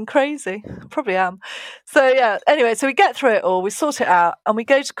think I'm crazy. Probably am. So yeah. Anyway, so we get through it all. We sort it out, and we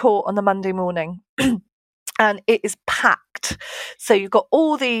go to court on the Monday morning. And it is packed. So you've got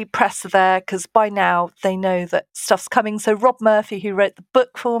all the press there, because by now they know that stuff's coming. So Rob Murphy, who wrote the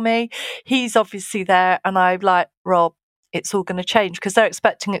book for me, he's obviously there. And I'm like, Rob, it's all going to change, because they're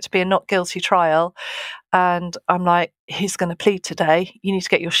expecting it to be a not guilty trial. And I'm like, he's going to plead today. You need to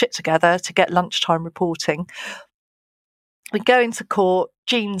get your shit together to get lunchtime reporting. We go into court.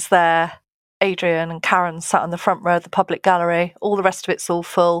 Jean's there. Adrian and Karen sat on the front row of the public gallery. All the rest of it's all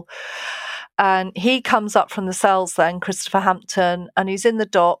full. And he comes up from the cells then, Christopher Hampton, and he's in the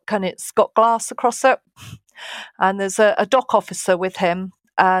dock, and it's got glass across it. And there's a dock officer with him,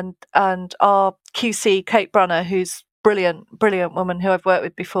 and our QC, Kate Brunner, who's brilliant woman who I've worked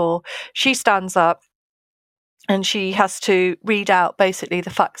with before. She stands up and she has to read out basically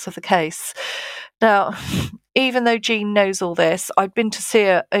the facts of the case. Now, even though Jean knows all this, I'd been to see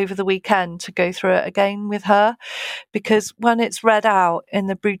her over the weekend to go through it again with her, because when it's read out in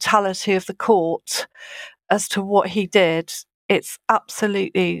the brutality of the court as to what he did, it's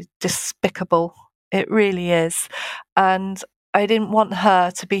absolutely despicable. It really is. And I didn't want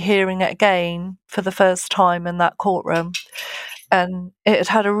her to be hearing it again for the first time in that courtroom. And it had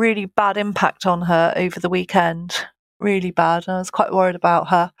had a really bad impact on her over the weekend. Really bad. And I was quite worried about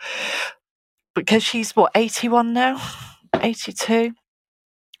her, because she's 81 now, 82.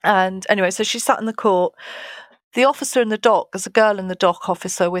 And anyway, so she sat in the court. The officer in the dock, there's a girl in the dock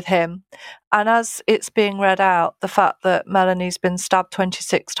officer with him. And as it's being read out, the fact that Melanie's been stabbed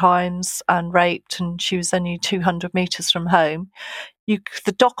 26 times and raped, and she was only 200 metres from home,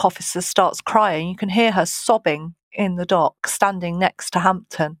 the dock officer starts crying. You can hear her sobbing in the dock, standing next to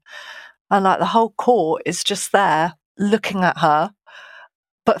Hampton. And like the whole court is just there looking at her,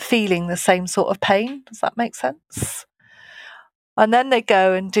 but feeling the same sort of pain. Does that make sense? And then they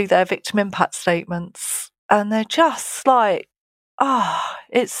go and do their victim impact statements, and they're just like,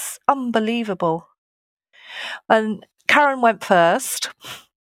 it's unbelievable. And Karen went first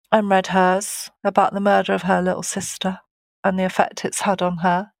and read hers about the murder of her little sister and the effect it's had on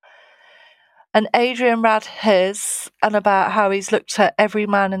her. And Adrian read his, and about how he's looked at every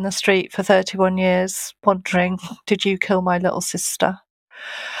man in the street for 31 years, wondering, did you kill my little sister?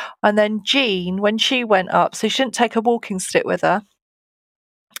 And then Jean, when she went up, so she didn't take a walking stick with her,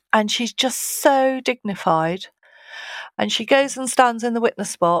 and she's just so dignified, and she goes and stands in the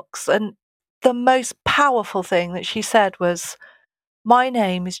witness box, and the most powerful thing that she said was, my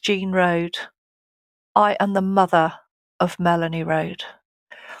name is Jean Rode. I am the mother of Melanie Rode.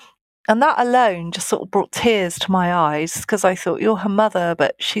 And that alone just sort of brought tears to my eyes, because I thought, you're her mother,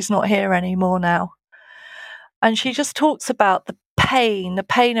 but she's not here anymore now. And she just talks about the pain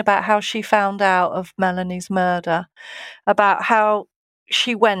about how she found out of Melanie's murder, about how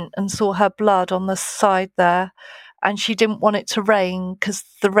she went and saw her blood on the side there, and she didn't want it to rain because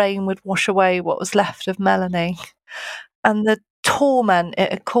the rain would wash away what was left of Melanie, and the torment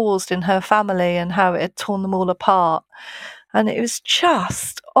it had caused in her family and how it had torn them all apart. And it was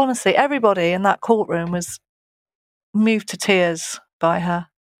just, honestly, everybody in that courtroom was moved to tears by her.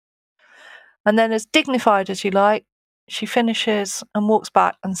 And then, as dignified as you like, she finishes and walks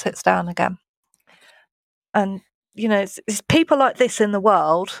back and sits down again. And, you know, it's people like this in the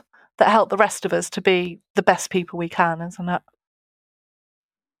world that help the rest of us to be the best people we can, isn't it?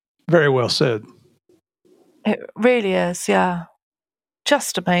 Very well said. It really is, yeah.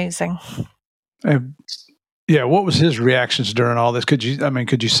 Just amazing. Yeah, what was his reactions during all this? Could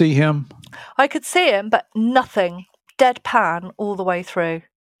you see him? I could see him, but nothing. Deadpan all the way through.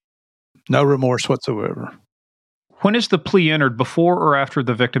 No remorse whatsoever. When is the plea entered, before or after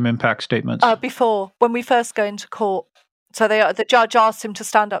the victim impact statements? Before, when we first go into court. So the judge asked him to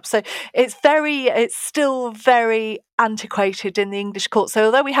stand up. So it's still very antiquated in the English court. So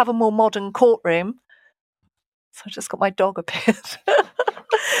although we have a more modern courtroom, so I just got my dog appeared.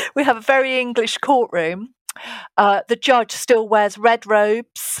 We have a very English courtroom. The judge still wears red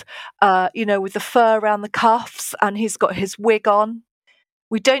robes, with the fur around the cuffs, and he's got his wig on.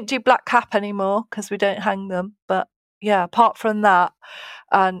 We don't do black cap anymore because we don't hang them. But yeah, apart from that,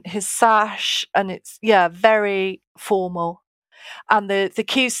 and his sash, and it's, very formal. And the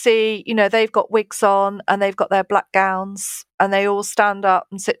QC, they've got wigs on and they've got their black gowns, and they all stand up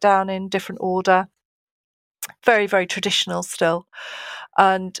and sit down in different order. Very, very traditional still.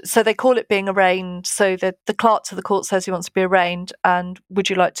 And so they call it being arraigned. So the clerk to the court says he wants to be arraigned, and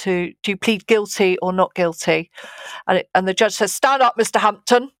do you plead guilty or not guilty? And the judge says, stand up, Mr.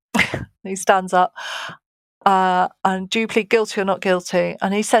 Hampton. He stands up. And do you plead guilty or not guilty?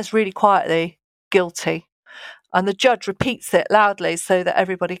 And he says really quietly, guilty. And the judge repeats it loudly so that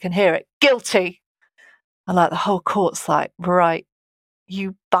everybody can hear it, guilty. And like the whole court's like, right,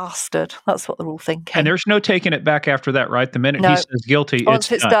 you bastard. That's what they're all thinking. And there's no taking it back after that, right? The minute he says guilty,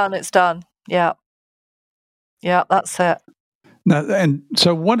 once it's done, it's done. Yeah. Yeah, that's it. Now, and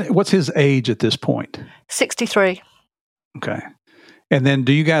so what's his age at this point? 63. Okay. And then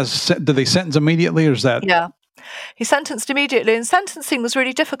do they sentence immediately, or is that? Yeah. He sentenced immediately, and sentencing was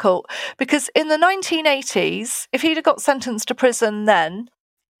really difficult because in the 1980s, if he'd have got sentenced to prison then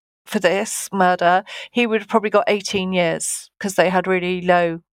for this murder, he would have probably got 18 years because they had really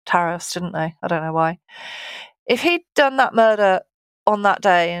low tariffs, didn't they? I don't know why. If he'd done that murder on that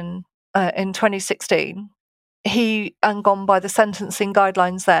day in 2016, and gone by the sentencing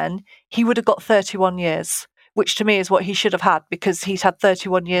guidelines then, he would have got 31 years, which to me is what he should have had because he's had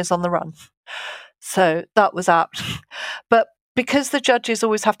 31 years on the run. So that was apt. But because the judges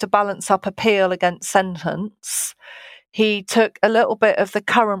always have to balance up appeal against sentence, he took a little bit of the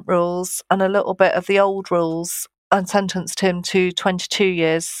current rules and a little bit of the old rules and sentenced him to 22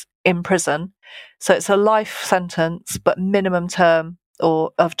 years in prison. So it's a life sentence, but minimum term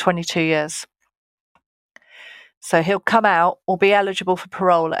of 22 years. So he'll come out or be eligible for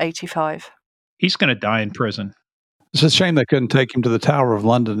parole at 85. He's going to die in prison. It's a shame they couldn't take him to the Tower of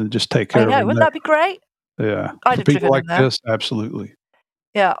London and just take care of him. Wouldn't that be great? Yeah. I'd have driven like him there. this, absolutely.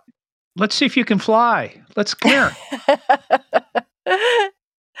 Yeah. Let's see if you can fly. Let's come here.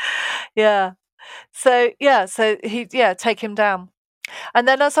 Yeah. So take him down. And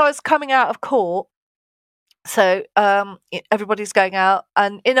then as I was coming out of court, so everybody's going out,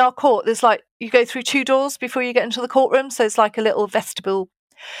 and in our court, there's you go through 2 doors before you get into the courtroom. So it's like a little vestibule.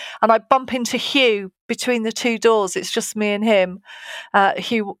 And I bump into Hugh between the 2 doors. It's just me and him.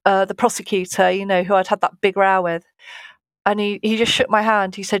 Hugh, the prosecutor, who I'd had that big row with. And he just shook my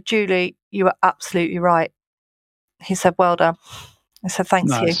hand. He said, "Julie, you were absolutely right." He said, "Well done." I said,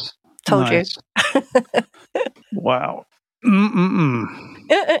 "Thanks, Hugh. Told you." Wow.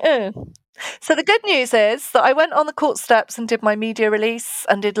 So the good news is that I went on the court steps and did my media release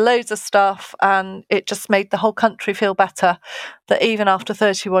and did loads of stuff, and it just made the whole country feel better that even after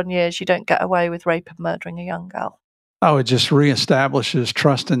 31 years, you don't get away with rape and murdering a young girl. Oh, it just reestablishes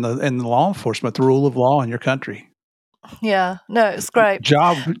trust in the law enforcement, the rule of law in your country. Yeah, no, it's great.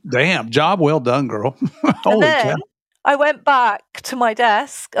 Job well done, girl. And then I went back to my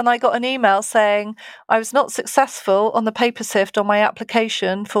desk and I got an email saying I was not successful on the paper sift on my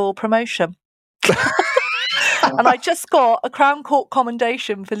application for promotion. And I just got a Crown Court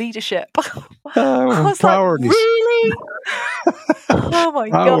commendation for leadership. I was priorities. Like, really? Oh my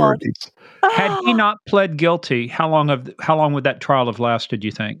priorities. God. Had he not pled guilty, how long would that trial have lasted,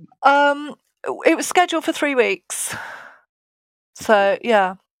 you think? It was scheduled for 3 weeks. So,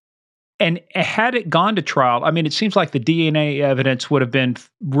 yeah. And had it gone to trial, I mean, it seems like the DNA evidence would have been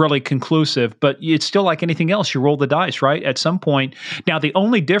really conclusive, but it's still like anything else. You roll the dice, right? At some point. Now, the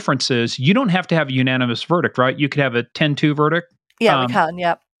only difference is you don't have to have a unanimous verdict, right? You could have a 10-2 verdict. Yeah, we can,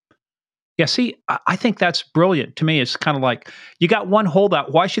 yeah. Yeah, see, I think that's brilliant. To me, it's kind of like you got one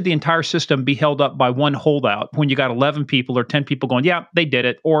holdout. Why should the entire system be held up by one holdout when you got 11 people or 10 people going, yeah, they did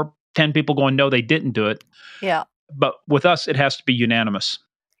it, or 10 people going, no, they didn't do it? Yeah. But with us, it has to be unanimous.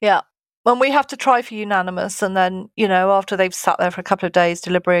 Yeah. When we have to try for unanimous, and then, after they've sat there for a couple of days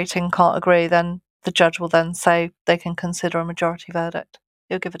deliberating, can't agree, then the judge will then say they can consider a majority verdict.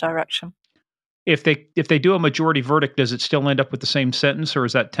 He'll give a direction. If they do a majority verdict, does it still end up with the same sentence, or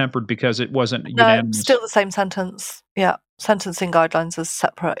is that tempered because it wasn't unanimous? No, still the same sentence. Yeah. Sentencing guidelines is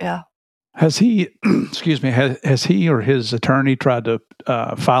separate, yeah. Has he, has he or his attorney tried to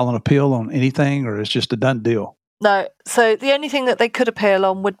file an appeal on anything, or is it just a done deal? No. So the only thing that they could appeal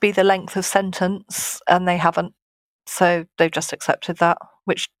on would be the length of sentence, and they haven't. So they've just accepted that,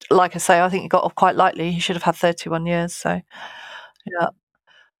 which, like I say, I think he got off quite lightly. He should have had 31 years. So, yeah.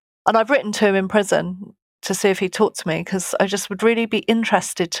 And I've written to him in prison to see if he'd talk to me, because I just would really be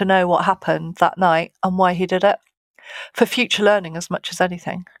interested to know what happened that night and why he did it, for future learning as much as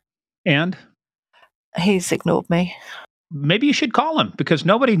anything. And? He's ignored me. Maybe you should call him, because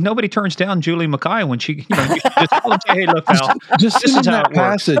nobody turns down Julie Mackay when she, you just tell him, hey, look, Al, just this send is him how that it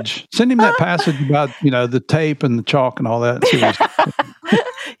works. passage. Send him that passage about, the tape and the chalk and all that.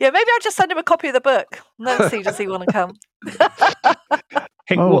 Yeah, maybe I'll just send him a copy of the book. Then see, does he want to come?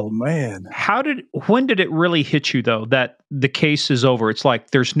 Hey, man. When did it really hit you, though, that the case is over? It's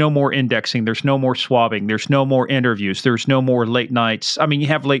like there's no more indexing, there's no more swabbing, there's no more interviews, there's no more late nights. I mean, you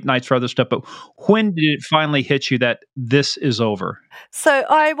have late nights for other stuff, but when did it finally hit you that this is over? So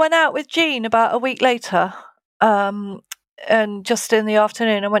I went out with Jean about a week later, and just in the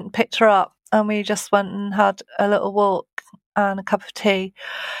afternoon, I went and picked her up, and we just went and had a little walk and a cup of tea,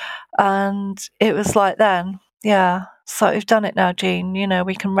 and it was like then, yeah. So we've done it now, Jean. You know,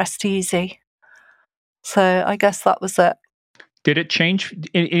 we can rest easy. So I guess that was it. Did it change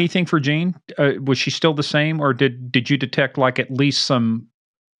anything for Jean? Was she still the same, or did you detect like at least some?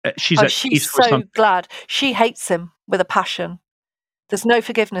 She's so glad. She hates him with a passion. There's no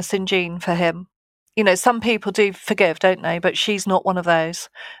forgiveness in Jean for him. You know, some people do forgive, don't they? But she's not one of those.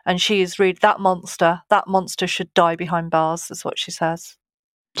 And she is really that monster. That monster should die behind bars, is what she says.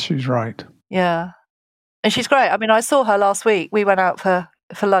 She's right. Yeah. And she's great. I mean, I saw her last week. We went out for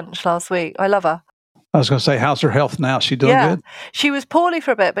lunch last week. I love her. I was going to say, how's her health now? She doing good? She was poorly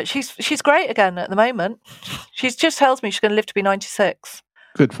for a bit, but she's great again at the moment. She's just tells me she's going to live to be 96.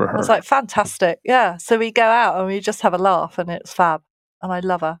 Good for her. I was like, fantastic. Yeah. So we go out and we just have a laugh and it's fab. And I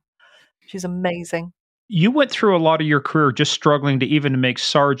love her. She's amazing. You went through a lot of your career just struggling to even make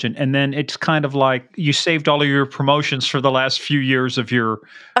sergeant, and then it's kind of like you saved all of your promotions for the last few years of your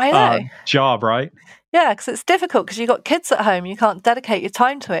job, right? Yeah, because it's difficult because you've got kids at home. You can't dedicate your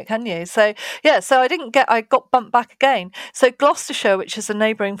time to it, can you? So, I got bumped back again. So Gloucestershire, which is a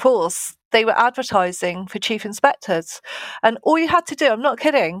neighbouring force, they were advertising for chief inspectors. And all you had to do, I'm not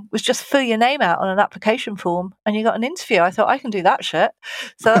kidding, was just fill your name out on an application form and you got an interview. I thought, I can do that shit.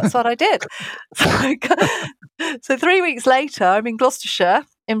 So that's what I did. So 3 weeks later, I'm in Gloucestershire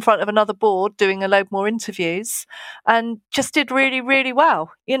in front of another board doing a load more interviews and just did really, really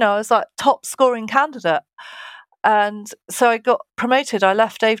well. You know, I was like top scoring candidate. And so I got promoted. I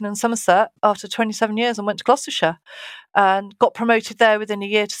left Avon and Somerset after 27 years and went to Gloucestershire and got promoted there within a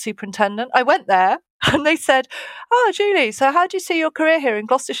year to superintendent. I went there and they said, "Oh, Julie, so how do you see your career here in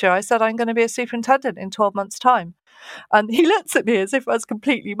Gloucestershire?" I said, "I'm going to be a superintendent in 12 months' time." And he looked at me as if I was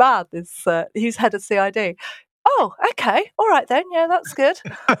completely mad. He's head of CID. "Oh, okay. All right then. Yeah, that's good."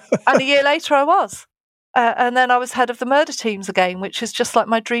 And a year later I was. And then I was head of the murder teams again, which is just like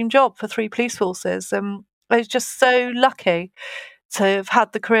my dream job for 3 police forces. I was just so lucky to have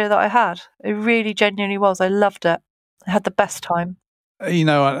had the career that I had. It really genuinely was. I loved it. I had the best time. You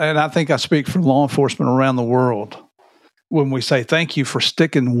know, and I think I speak for law enforcement around the world when we say thank you for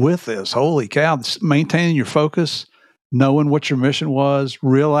sticking with this. Holy cow, maintaining your focus, knowing what your mission was,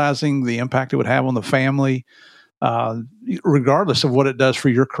 realizing the impact it would have on the family, regardless of what it does for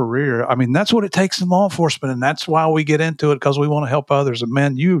your career. I mean, that's what it takes in law enforcement, and that's why we get into it, because we want to help others. And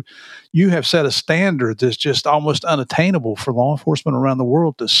man, you have set a standard that's just almost unattainable for law enforcement around the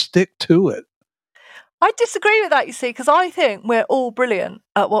world to stick to it. I disagree with that, you see, because I think we're all brilliant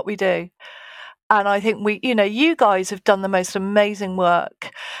at what we do. And I think you guys have done the most amazing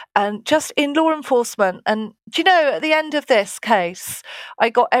work, and just in law enforcement. And do you know, at the end of this case, I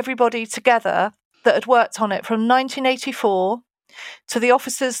got everybody together that had worked on it from 1984 to the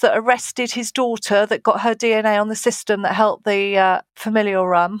officers that arrested his daughter that got her DNA on the system that helped the familial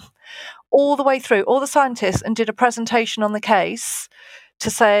run, all the way through, all the scientists, and did a presentation on the case to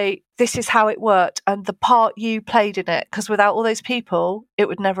say, this is how it worked and the part you played in it, because without all those people, it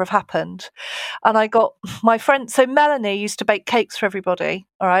would never have happened. And I got my friend, so Melanie used to bake cakes for everybody,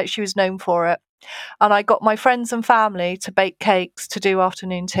 all right? She was known for it. And I got my friends and family to bake cakes to do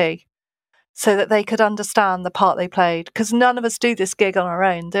afternoon tea so that they could understand the part they played, because none of us do this gig on our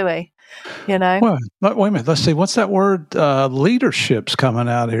own, do we? You know? Well, wait a minute. Let's see. What's that word? Leadership's coming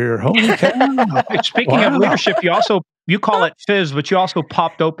out here. Holy cow. Speaking of leadership, you call it fizz, but you also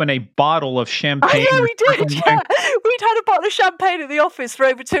popped open a bottle of champagne. I know we did. Yeah. We'd had a bottle of champagne at the office for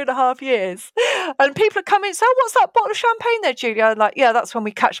over 2.5 years. And people are coming and say, "Oh, what's that bottle of champagne there, Julia?" I'm like, "Yeah, that's when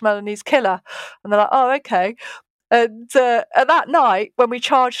we catch Melanie's killer." And they're like, "Oh, okay." And that night when we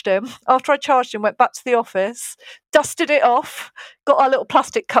charged him, after I charged him, went back to the office, dusted it off, got our little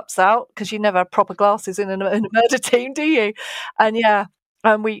plastic cups out, because you never have proper glasses in a murder team, do you? And yeah,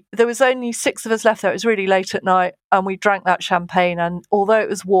 and there was only 6 of us left there. It was really late at night, and we drank that champagne. And although it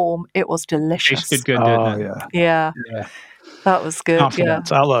was warm, it was delicious. Tasted good, didn't it? Yeah. That was good.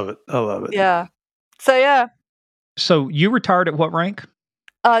 Confidence. Yeah. I love it. Yeah. So yeah. So you retired at what rank?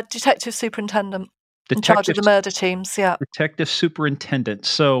 Detective superintendent. In charge of the murder teams, yeah. Detective superintendent.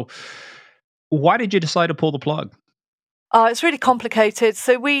 So why did you decide to pull the plug? It's really complicated.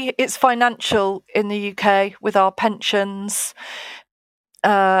 So it's financial in the UK with our pensions.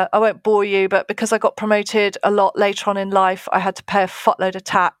 I won't bore you, but because I got promoted a lot later on in life, I had to pay a fuckload of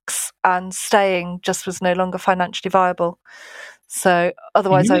tax, and staying just was no longer financially viable. So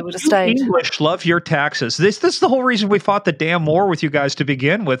otherwise I would have stayed. English love your taxes. This is the whole reason we fought the damn war with you guys to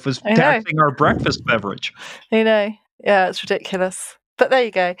begin with, was taxing our breakfast beverage. You know, yeah, it's ridiculous. But there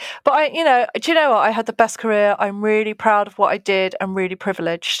you go. But do you know what? I had the best career. I'm really proud of what I did. I'm really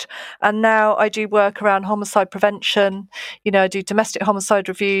privileged. And now I do work around homicide prevention. I do domestic homicide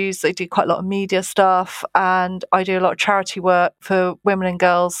reviews. I do quite a lot of media stuff, and I do a lot of charity work for women and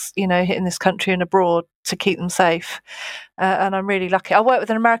girls, in this country and abroad to keep them safe. And I'm really lucky. I work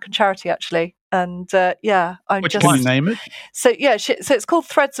with an American charity actually. And I'm Which just. can you name it? So so it's called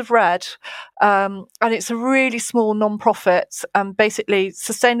Threads of Red, and it's a really small non-profit, basically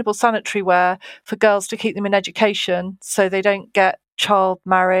sustainable sanitary wear for girls to keep them in education, so they don't get child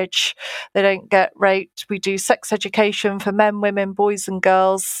marriage, they don't get raped. We do sex education for men, women, boys, and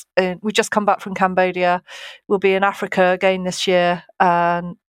girls. We just come back from Cambodia. We'll be in Africa again this year.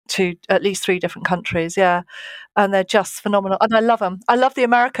 To at least 3 different countries, and they're just phenomenal, and I love them. I love the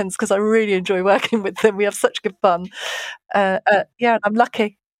Americans because I really enjoy working with them. We have such good fun. I'm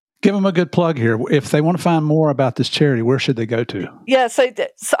lucky. Give them a good plug here. If they want to find more about this charity, where should they go to? Yeah, so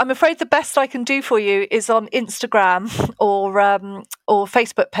I'm afraid the best I can do for you is on Instagram or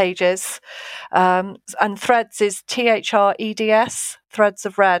Facebook pages, and Threads is THREDS, Threads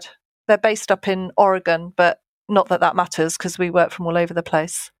of Red. They're based up in Oregon, but not that matters because we work from all over the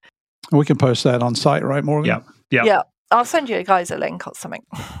place. We can post that on site, right, Morgan? Yeah. I'll send you guys a link or something.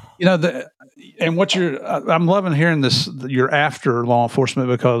 And what I'm loving hearing this. You're after law enforcement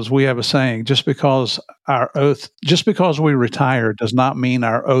because we have a saying: just because we retired does not mean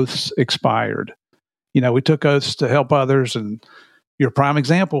our oaths expired. We took oaths to help others, and you're a prime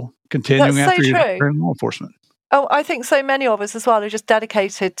example. Continuing That's after so you're true. in law enforcement. Oh, I think so many of us as well are just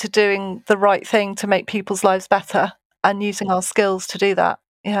dedicated to doing the right thing to make people's lives better and using our skills to do that.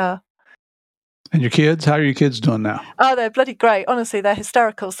 Yeah. And your kids? How are your kids doing now? Oh, they're bloody great. Honestly, they're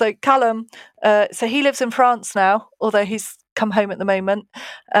hysterical. So Callum, so he lives in France now, although he's come home at the moment.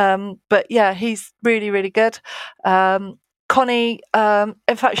 But yeah, he's really, really good. Connie,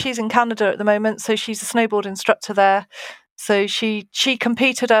 in fact, she's in Canada at the moment, so she's a snowboard instructor there. So she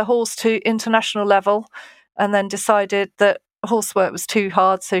competed her horse to international level and then decided that horsework was too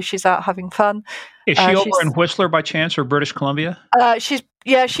hard, so she's out having fun. Is she over in Whistler by chance, or British Columbia?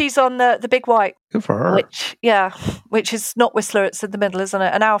 She's on the Big White. Good for her. Which is not Whistler, it's in the middle, isn't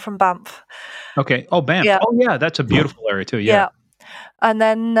it? An hour from Banff. Okay. Oh, Banff. Yeah. Oh, yeah, that's a beautiful area too. Yeah. And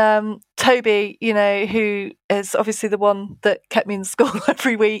then Toby, who is obviously the one that kept me in school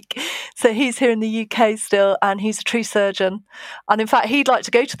every week. So he's here in the UK still, and he's a tree surgeon. And in fact, he'd like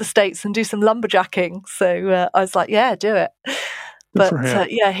to go to the States and do some lumberjacking. So I was like, yeah, do it. But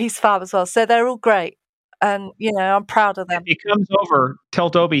he's fab as well. So they're all great. And, I'm proud of them. If he comes over,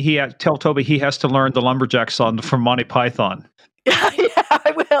 tell Toby he has to learn the lumberjack song from Monty Python. Yeah,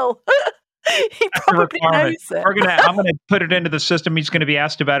 I will. He probably knows it. I'm going to put it into the system. He's going to be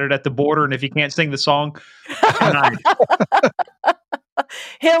asked about it at the border, and if he can't sing the song,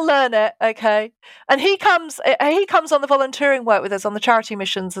 he'll learn it. Okay, and he comes on the volunteering work with us on the charity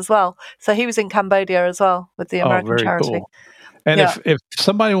missions as well. So he was in Cambodia as well with the American charity. Cool. And if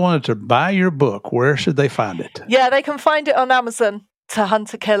somebody wanted to buy your book, where should they find it? Yeah, they can find it on Amazon, To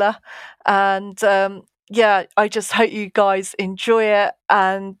Hunt a Killer, and I just hope you guys enjoy it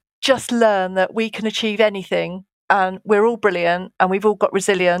and just learn that we can achieve anything, and we're all brilliant, and we've all got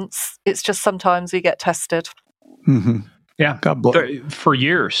resilience. It's just sometimes we get tested. Mm-hmm. Yeah, God bless. For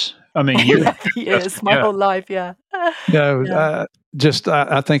years. I mean, years, my whole life. Yeah.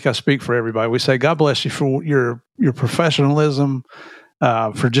 I think I speak for everybody. We say, God bless you for your professionalism,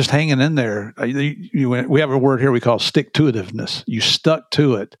 for just hanging in there. We have a word here we call stick-to-itiveness. You stuck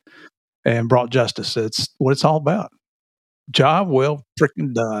to it and brought justice. It's what it's all about. Job well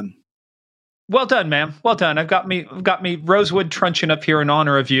freaking done. Well done, ma'am. Well done. I've got me rosewood truncheon up here in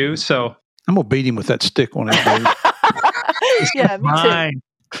honor of you. So I'm gonna beat him with that stick one of these days. Yeah, me mine.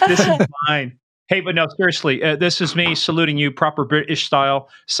 This is mine. Hey, but no, seriously, this is me saluting you, proper British style,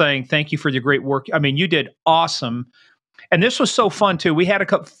 saying thank you for your great work. I mean, you did awesome, and this was so fun too. We had a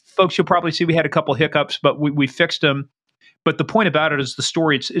couple folks. You'll probably see we had a couple hiccups, but we fixed them. But the point about it is the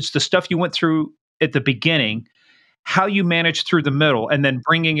story. It's the stuff you went through at the beginning, how you managed through the middle, and then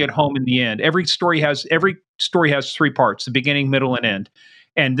bringing it home in the end. Every story has 3 parts: the beginning, middle, and end.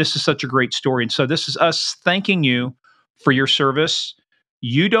 And this is such a great story. And so this is us thanking you for your service.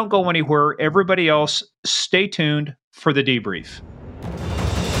 You don't go anywhere. Everybody else, stay tuned for the debrief.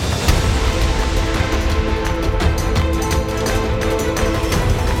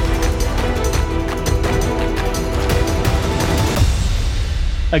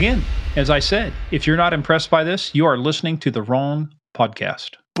 Again, as I said, if you're not impressed by this, you are listening to the wrong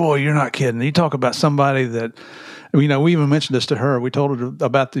podcast. Boy, you're not kidding. You talk about somebody that We even mentioned this to her. We told her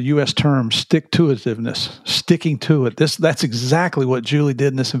about the U.S. term stick-to-itiveness, sticking to it. That's exactly what Julie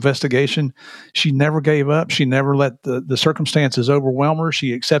did in this investigation. She never gave up. She never let the circumstances overwhelm her.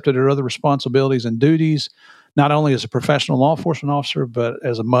 She accepted her other responsibilities and duties, not only as a professional law enforcement officer, but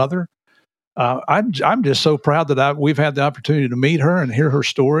as a mother. I'm just so proud that we've had the opportunity to meet her and hear her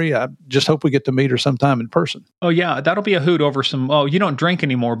story. I just hope we get to meet her sometime in person. Oh yeah, that'll be a hoot over some. Oh, you don't drink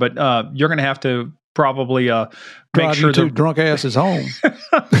anymore, but you're going to have to probably make sure you two drunk asses home.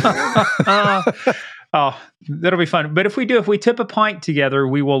 Oh, that'll be fun. But if we tip a pint together,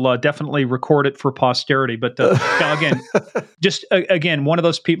 we will definitely record it for posterity. But again, just again, one of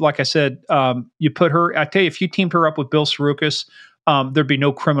those people, like I said, you put her. I tell you, if you teamed her up with Bill Sarukis, there'd be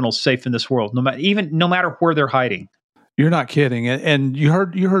no criminals safe in this world, no matter where they're hiding. You're not kidding. And you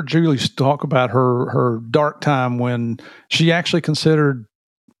heard Julie talk about her dark time when she actually considered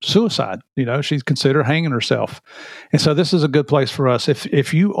suicide. She's considered hanging herself. And so this is a good place for us.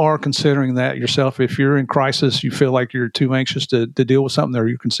 If you are considering that yourself, if you're in crisis, you feel like you're too anxious to deal with something, or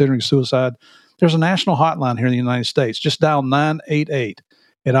you're considering suicide, there's a national hotline here in the United States. Just dial 988.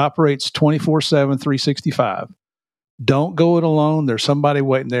 It operates 24/7, 365. Don't go it alone. There's somebody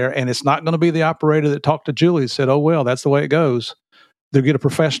waiting there, and it's not going to be the operator that talked to Julie and said, oh, well, that's the way it goes. They'll get a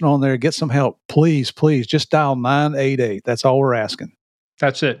professional in there, get some help. Please, just dial 988. That's all we're asking.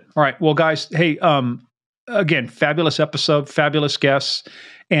 That's it. All right. Well, guys, hey, again, fabulous episode, fabulous guests.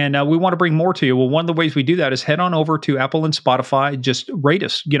 And we want to bring more to you. Well, one of the ways we do that is head on over to Apple and Spotify. Just rate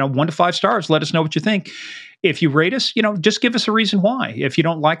us, 1 to 5 stars. Let us know what you think. If you rate us, just give us a reason why. If you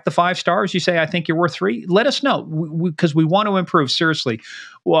don't like the 5 stars, you say, I think you're worth 3. Let us know, because we want to improve. Seriously.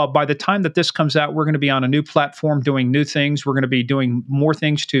 Well, by the time that this comes out, we're going to be on a new platform doing new things. We're going to be doing more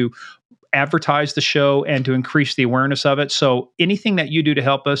things to advertise the show and to increase the awareness of it. So anything that you do to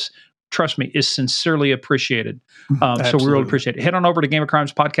help us, trust me, is sincerely appreciated. So we really appreciate it. Head on over to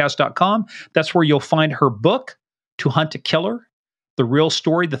gameofcrimespodcast.com. That's where you'll find her book, To Hunt a Killer, the real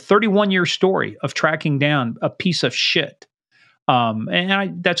story, the 31-year story of tracking down a piece of shit.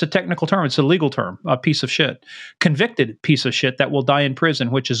 That's a technical term. It's a legal term, a piece of shit, convicted piece of shit that will die in prison,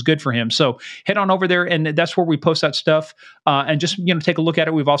 which is good for him. So head on over there, and that's where we post that stuff. And just, take a look at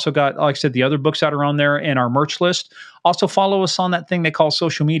it. We've also got, like I said, the other books that are on there and our merch list. Also follow us on that thing they call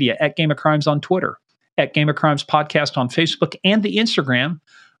social media, at Game of Crimes on Twitter, at Game of Crimes Podcast on Facebook and the Instagram.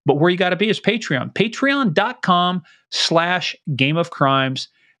 But where you got to be is Patreon, patreon.com/Game of Crimes.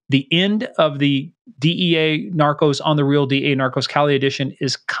 The end of the DEA Narcos on the Real DEA Narcos Cali edition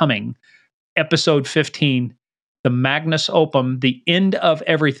is coming. Episode 15, the Magnus Opum, the end of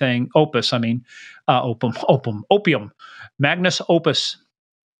everything. Opium. Magnus Opus.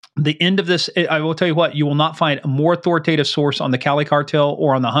 The end of this, I will tell you what, you will not find a more authoritative source on the Cali cartel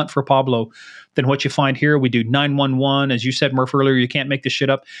or on the hunt for Pablo than what you find here. We do 911. As you said, Murph, earlier, you can't make this shit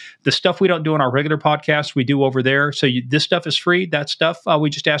up. The stuff we don't do on our regular podcast, we do over there. So this stuff is free. That stuff, we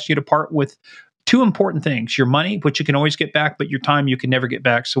just ask you to part with 2 important things: your money, which you can always get back, but your time you can never get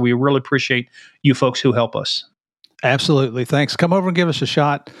back. So we really appreciate you folks who help us. Absolutely. Thanks. Come over and give us a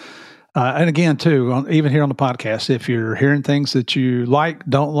shot. And again, too, even here on the podcast, if you're hearing things that you like,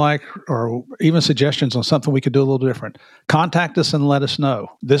 don't like, or even suggestions on something we could do a little different, contact us and let us know.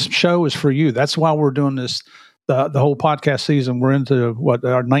 This show is for you. That's why we're doing this, the whole podcast season. We're into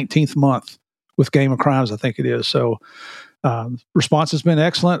our 19th month with Game of Crimes, I think it is. So response has been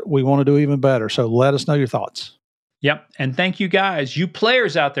excellent. We want to do even better. So let us know your thoughts. Yep. And thank you guys, you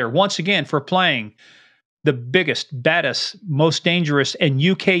players out there, once again, for playing the biggest, baddest, most dangerous, and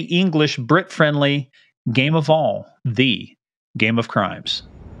UK English Brit-friendly game of all, the Game of Crimes.